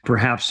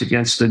 perhaps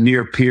against the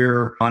near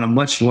peer on a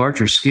much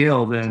larger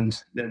scale than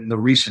the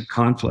recent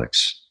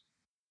conflicts.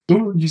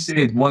 What would you say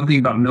is one thing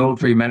about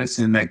military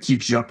medicine that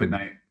keeps you up at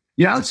night?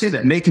 Yeah, I would say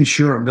that making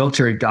sure our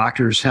military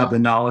doctors have the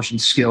knowledge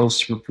and skills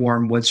to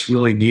perform what's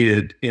really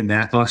needed in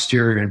that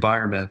austere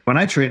environment. When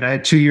I trained, I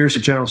had 2 years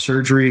of general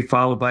surgery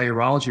followed by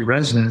urology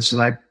residence,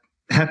 and I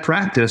had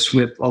practice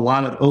with a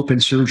lot of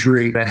open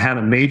surgery that had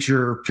a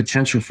major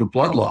potential for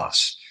blood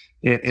loss.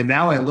 And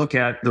now I look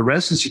at the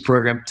residency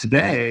program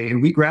today,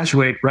 and we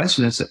graduate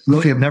residents that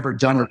really have never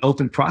done an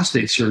open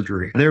prostate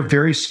surgery. They're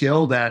very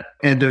skilled at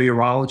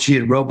endourology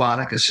and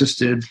robotic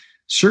assisted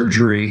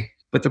surgery.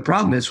 But the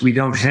problem is we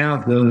don't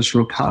have those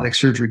robotic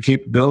surgery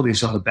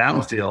capabilities on the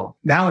battlefield.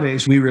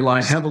 Nowadays, we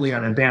rely heavily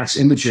on advanced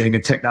imaging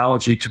and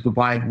technology to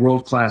provide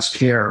world-class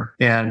care.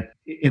 And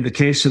in the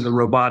case of the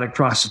robotic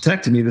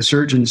prostatectomy, the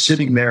surgeon's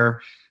sitting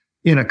there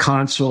in a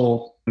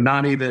console,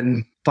 not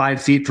even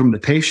 5 feet from the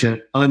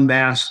patient,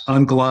 unmasked,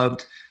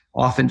 ungloved,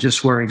 often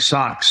just wearing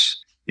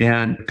socks.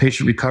 And the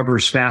patient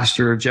recovers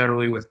faster,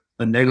 generally with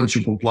a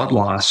negligible blood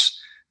loss.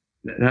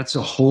 That's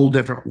a whole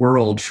different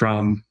world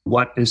from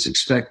what is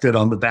expected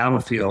on the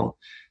battlefield.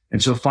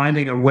 And so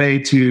finding a way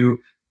to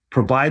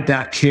provide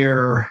that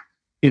care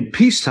in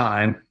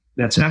peacetime,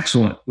 that's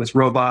excellent with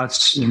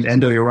robots and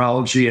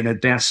endourology and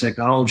advanced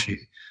technology,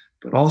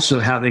 but also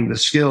having the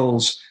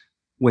skills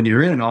when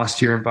you're in an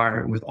austere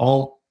environment with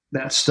all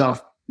that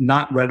stuff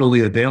not readily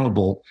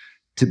available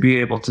to be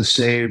able to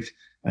save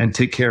and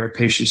take care of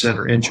patients that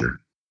are injured.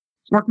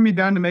 What can be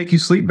done to make you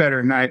sleep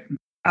better at night?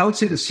 I would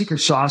say the secret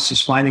sauce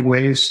is finding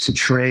ways to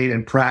train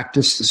and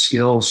practice the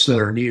skills that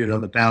are needed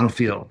on the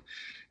battlefield.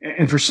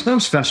 And for some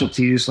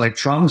specialties like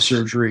trauma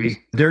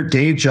surgery, their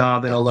day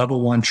job at a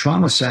level 1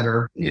 trauma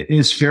center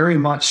is very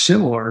much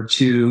similar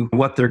to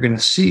what they're going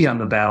to see on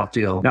the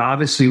battlefield. Now,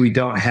 obviously, we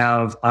don't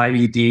have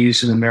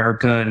IEDs in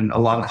America and a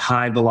lot of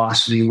high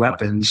velocity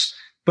weapons,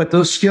 but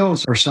those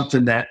skills are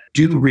something that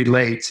do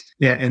relate.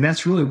 Yeah, and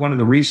that's really one of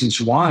the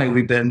reasons why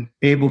we've been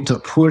able to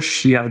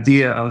push the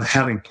idea of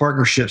having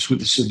partnerships with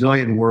the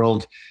civilian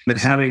world and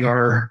having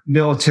our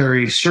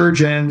military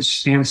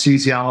surgeons,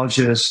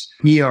 anesthesiologists,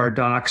 ER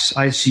docs,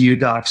 ICU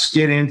docs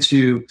get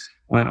into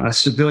a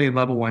civilian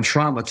level 1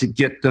 trauma to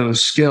get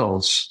those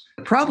skills.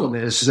 The problem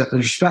is that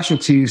there's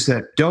specialties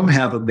that don't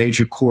have a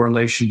major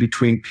correlation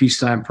between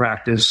peacetime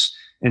practice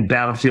and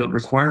battlefield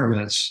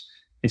requirements.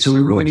 And so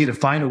we really need to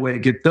find a way to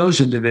get those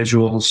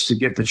individuals to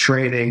get the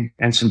training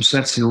and some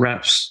sets and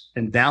reps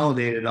and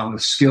validated on the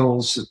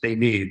skills that they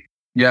need.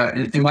 Yeah,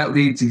 and that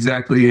leads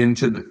exactly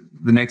into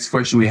the next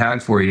question we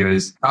had for you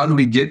is how do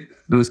we get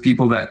those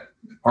people that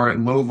are at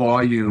low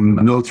volume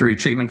military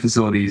treatment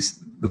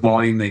facilities the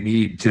volume they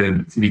need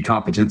to be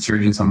competent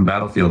surgeons on the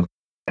battlefield?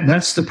 And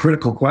that's the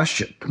critical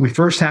question. We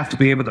first have to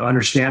be able to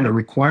understand the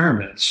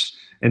requirements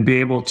and be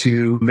able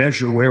to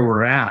measure where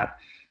we're at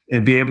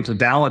and be able to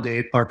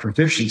validate our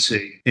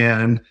proficiency.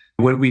 And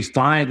when we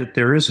find that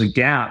there is a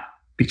gap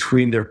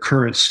between their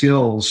current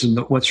skills and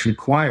what's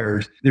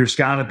required, there's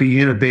got to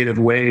be innovative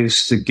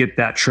ways to get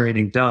that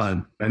training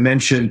done. I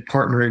mentioned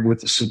partnering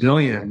with the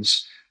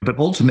civilians. But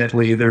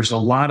ultimately, there's a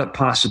lot of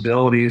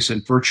possibilities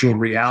in virtual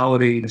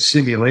reality and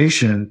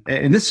simulation.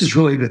 And this is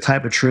really the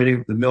type of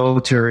training the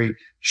military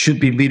should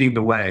be leading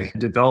the way,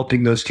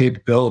 developing those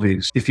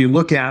capabilities. If you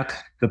look at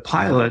the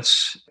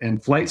pilots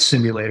and flight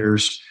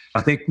simulators,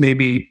 I think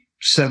maybe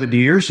 70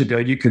 years ago,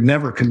 you could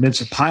never convince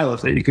a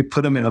pilot that you could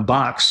put them in a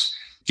box,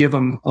 give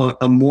them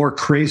a more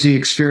crazy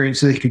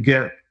experience they could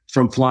get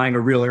from flying a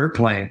real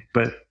airplane.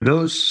 But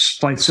those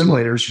flight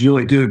simulators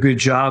really do a good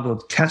job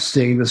of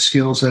testing the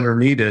skills that are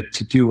needed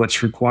to do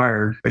what's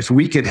required. If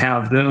we could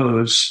have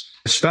those,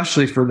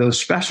 especially for those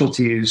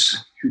specialties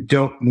who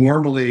don't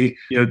normally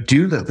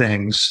do the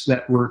things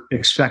that we're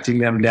expecting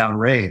them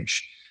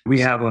downrange.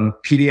 We have a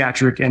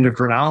pediatric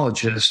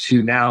endocrinologist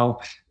who now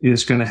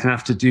is going to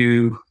have to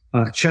do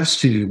chest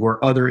tube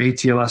or other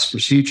ATLS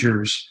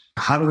procedures.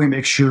 How do we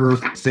make sure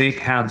they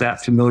have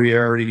that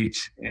familiarity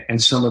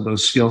and some of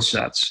those skill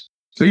sets?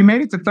 So you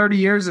made it to 30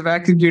 years of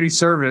active duty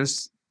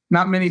service.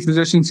 Not many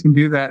physicians can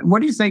do that.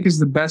 What do you think is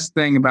the best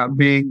thing about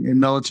being a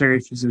military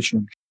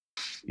physician?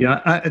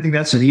 Yeah, I think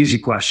that's an easy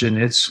question.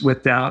 It's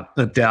without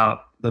a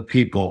doubt the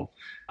people.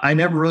 I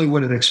never really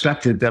would have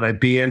expected that I'd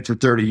be in for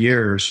 30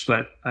 years,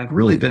 but I've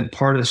really been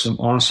part of some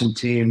awesome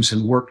teams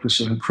and worked with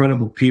some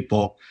incredible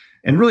people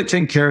and really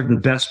taking care of the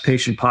best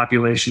patient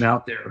population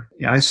out there.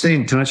 I stay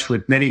in touch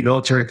with many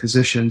military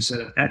physicians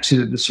that have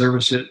exited the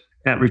service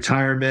at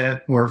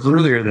retirement or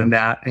earlier than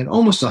that, and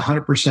almost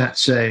 100%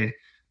 say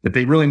that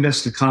they really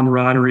miss the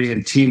camaraderie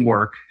and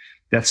teamwork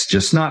that's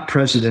just not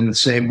present in the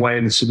same way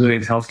in the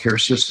civilian healthcare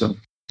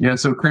system. Yeah,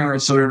 so Colonel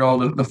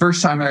Soderdahl, the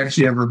first time I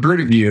actually ever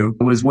heard of you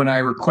was when I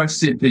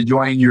requested to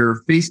join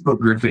your Facebook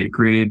group that you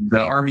created,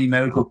 the Army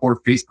Medical Corps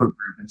Facebook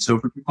group. And so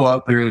for people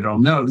out there that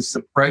don't know, this is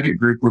a private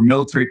group where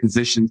military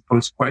physicians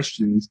post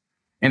questions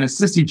and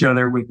assist each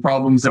other with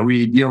problems that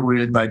we deal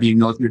with by being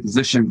military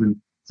physicians. And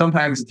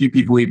sometimes a few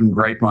people even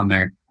gripe on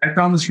there. I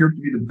found this group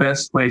to be the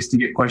best place to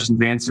get questions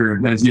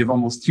answered, as you have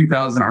almost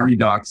 2,000 Army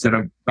docs that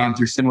have gone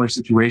through similar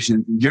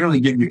situations and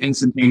generally give you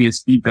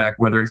instantaneous feedback,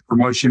 whether it's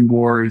promotion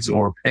boards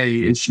or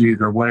pay issues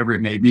or whatever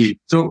it may be.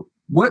 So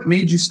what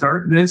made you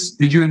start this?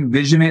 Did you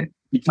envision it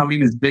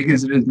becoming as big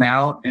as it is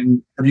now?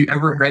 And have you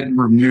ever had to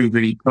remove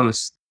any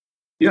posts?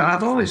 Yeah,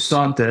 I've always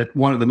thought that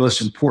one of the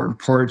most important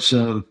parts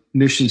of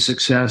mission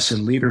success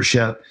and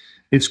leadership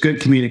is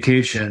good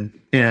communication.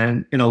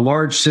 And in a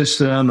large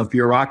system of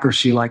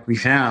bureaucracy like we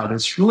have,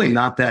 it's really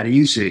not that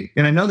easy.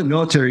 And I know the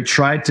military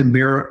tried to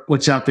mirror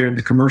what's out there in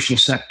the commercial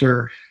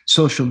sector,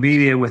 social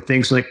media with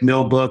things like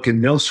Millbook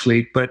and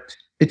MillSuite, but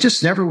it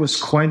just never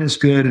was quite as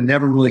good and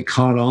never really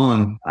caught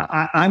on.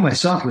 I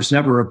myself was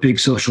never a big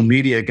social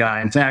media guy.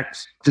 In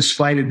fact,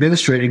 despite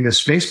administrating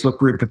this Facebook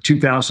group of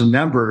 2,000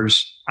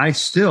 members, I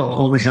still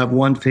only have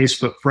one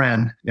Facebook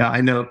friend. Yeah,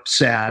 I know,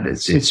 sad.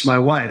 It's my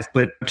wife,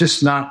 but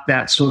just not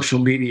that social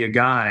media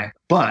guy.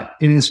 But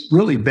it has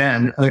really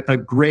been a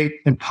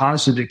great and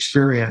positive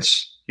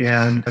experience.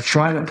 And I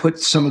try to put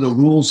some of the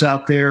rules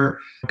out there,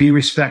 be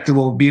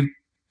respectable, be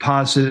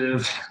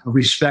positive,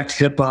 respect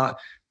HIPAA.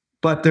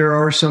 But there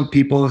are some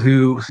people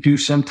who do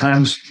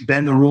sometimes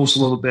bend the rules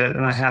a little bit.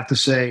 And I have to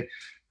say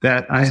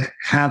that I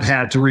have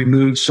had to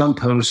remove some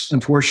posts,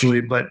 unfortunately,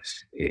 but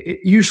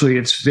usually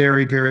it's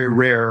very, very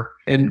rare.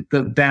 And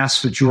the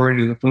vast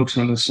majority of the folks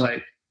on the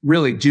site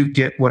really do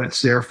get what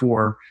it's there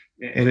for.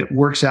 And it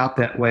works out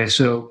that way.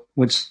 So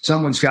when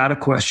someone's got a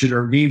question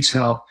or needs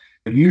help,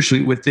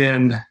 usually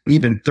within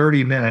even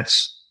 30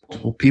 minutes,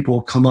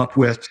 people come up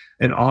with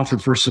an offer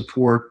for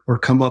support or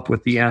come up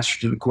with the answer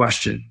to the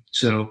question.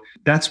 So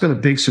that's been a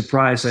big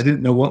surprise. I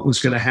didn't know what was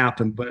going to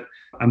happen, but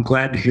I'm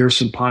glad to hear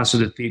some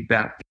positive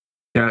feedback.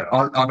 Yeah,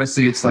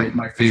 obviously it's like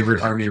my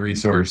favorite Army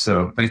resource.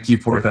 So thank you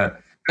for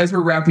that. As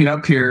we're wrapping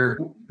up here,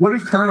 what do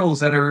colonels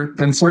that have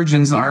been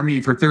surgeons in the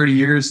Army for 30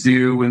 years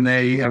do when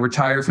they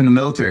retire from the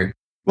military?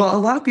 Well, a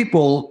lot of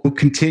people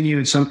continue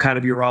in some kind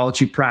of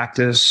urology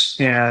practice,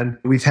 and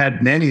we've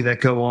had many that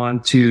go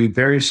on to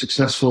very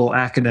successful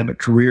academic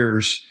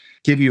careers.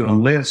 Give you a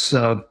list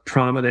of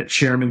prominent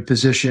chairman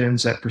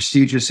positions at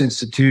prestigious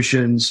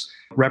institutions,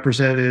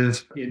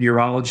 representative in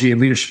urology and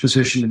leadership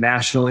position in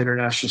national,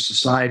 international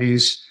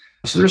societies.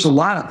 So there's a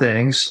lot of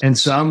things, and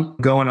some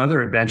go on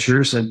other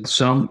adventures, and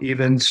some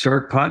even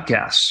start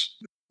podcasts.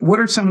 What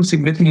are some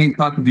significant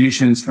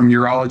contributions from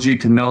urology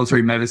to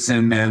military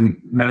medicine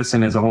and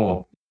medicine as a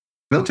whole?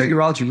 Military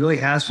urology really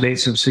has made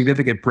some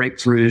significant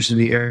breakthroughs in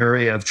the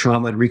area of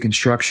trauma and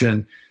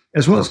reconstruction,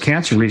 as well as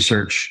cancer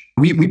research.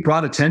 We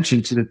brought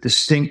attention to the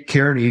distinct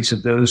care needs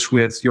of those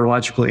with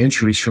urological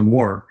injuries from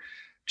war.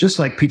 Just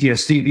like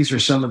PTSD, these are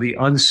some of the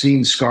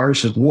unseen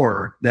scars of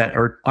war that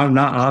are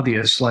not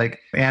obvious, like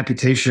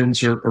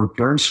amputations or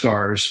burn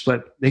scars,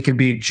 but they can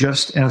be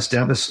just as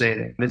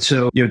devastating. And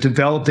so,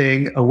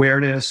 developing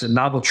awareness and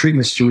novel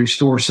treatments to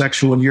restore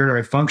sexual and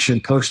urinary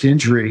function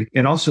post-injury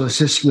and also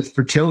assist with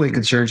fertility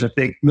concerns. I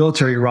think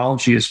military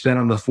urology has been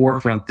on the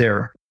forefront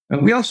there.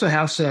 And we also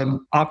have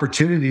some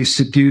opportunities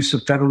to do some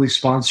federally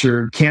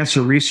sponsored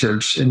cancer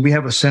research. And we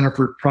have a Center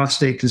for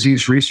Prostate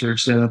Disease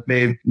Research that have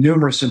made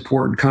numerous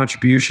important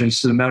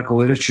contributions to the medical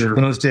literature,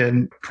 both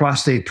in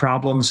prostate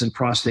problems and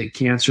prostate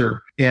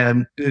cancer.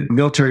 And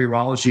military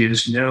urology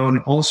is known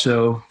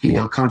also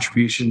for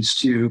contributions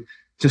to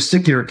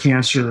testicular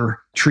cancer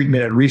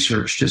treatment and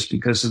research, just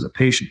because of the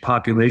patient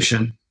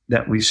population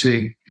that we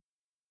see.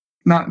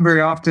 Not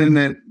very often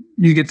that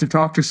you get to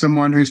talk to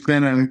someone who's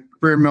been a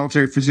career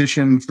military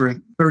physician for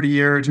 30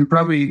 years and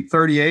probably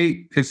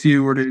 38 if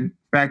you were to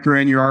factor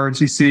in your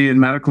ROTC in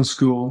medical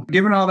school.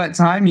 Given all that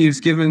time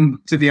you've given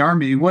to the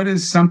Army, what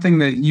is something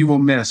that you will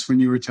miss when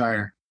you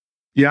retire?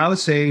 Yeah, I would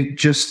say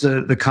just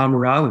the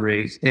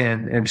camaraderie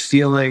and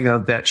feeling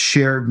of that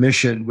shared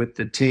mission with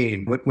the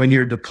team. When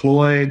you're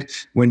deployed,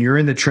 when you're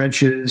in the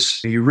trenches,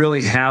 you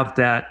really have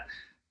that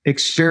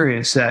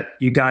experience that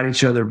you got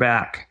each other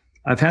back.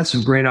 I've had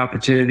some great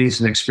opportunities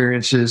and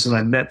experiences, and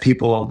I've met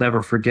people I'll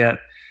never forget.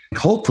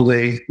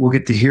 Hopefully, we'll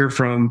get to hear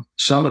from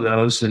some of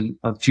those in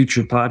a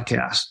future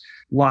podcast.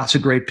 Lots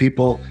of great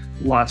people,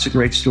 lots of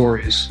great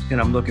stories,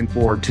 and I'm looking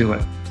forward to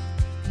it.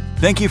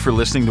 Thank you for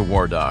listening to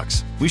War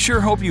Docs. We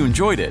sure hope you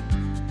enjoyed it.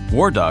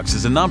 War Docs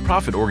is a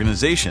nonprofit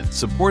organization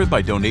supported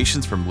by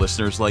donations from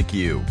listeners like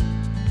you.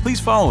 Please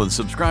follow and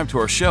subscribe to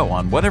our show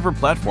on whatever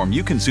platform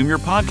you consume your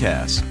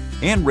podcasts,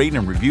 and rate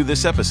and review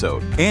this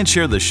episode, and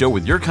share the show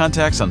with your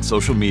contacts on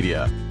social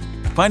media.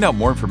 Find out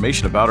more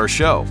information about our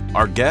show,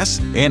 our guests,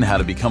 and how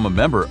to become a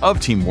member of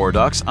Team War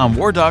Docs on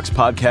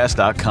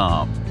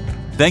wardocspodcast.com.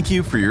 Thank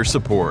you for your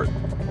support.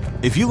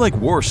 If you like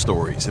war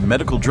stories and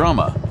medical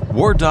drama,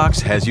 War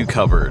Docs has you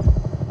covered.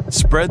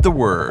 Spread the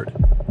word.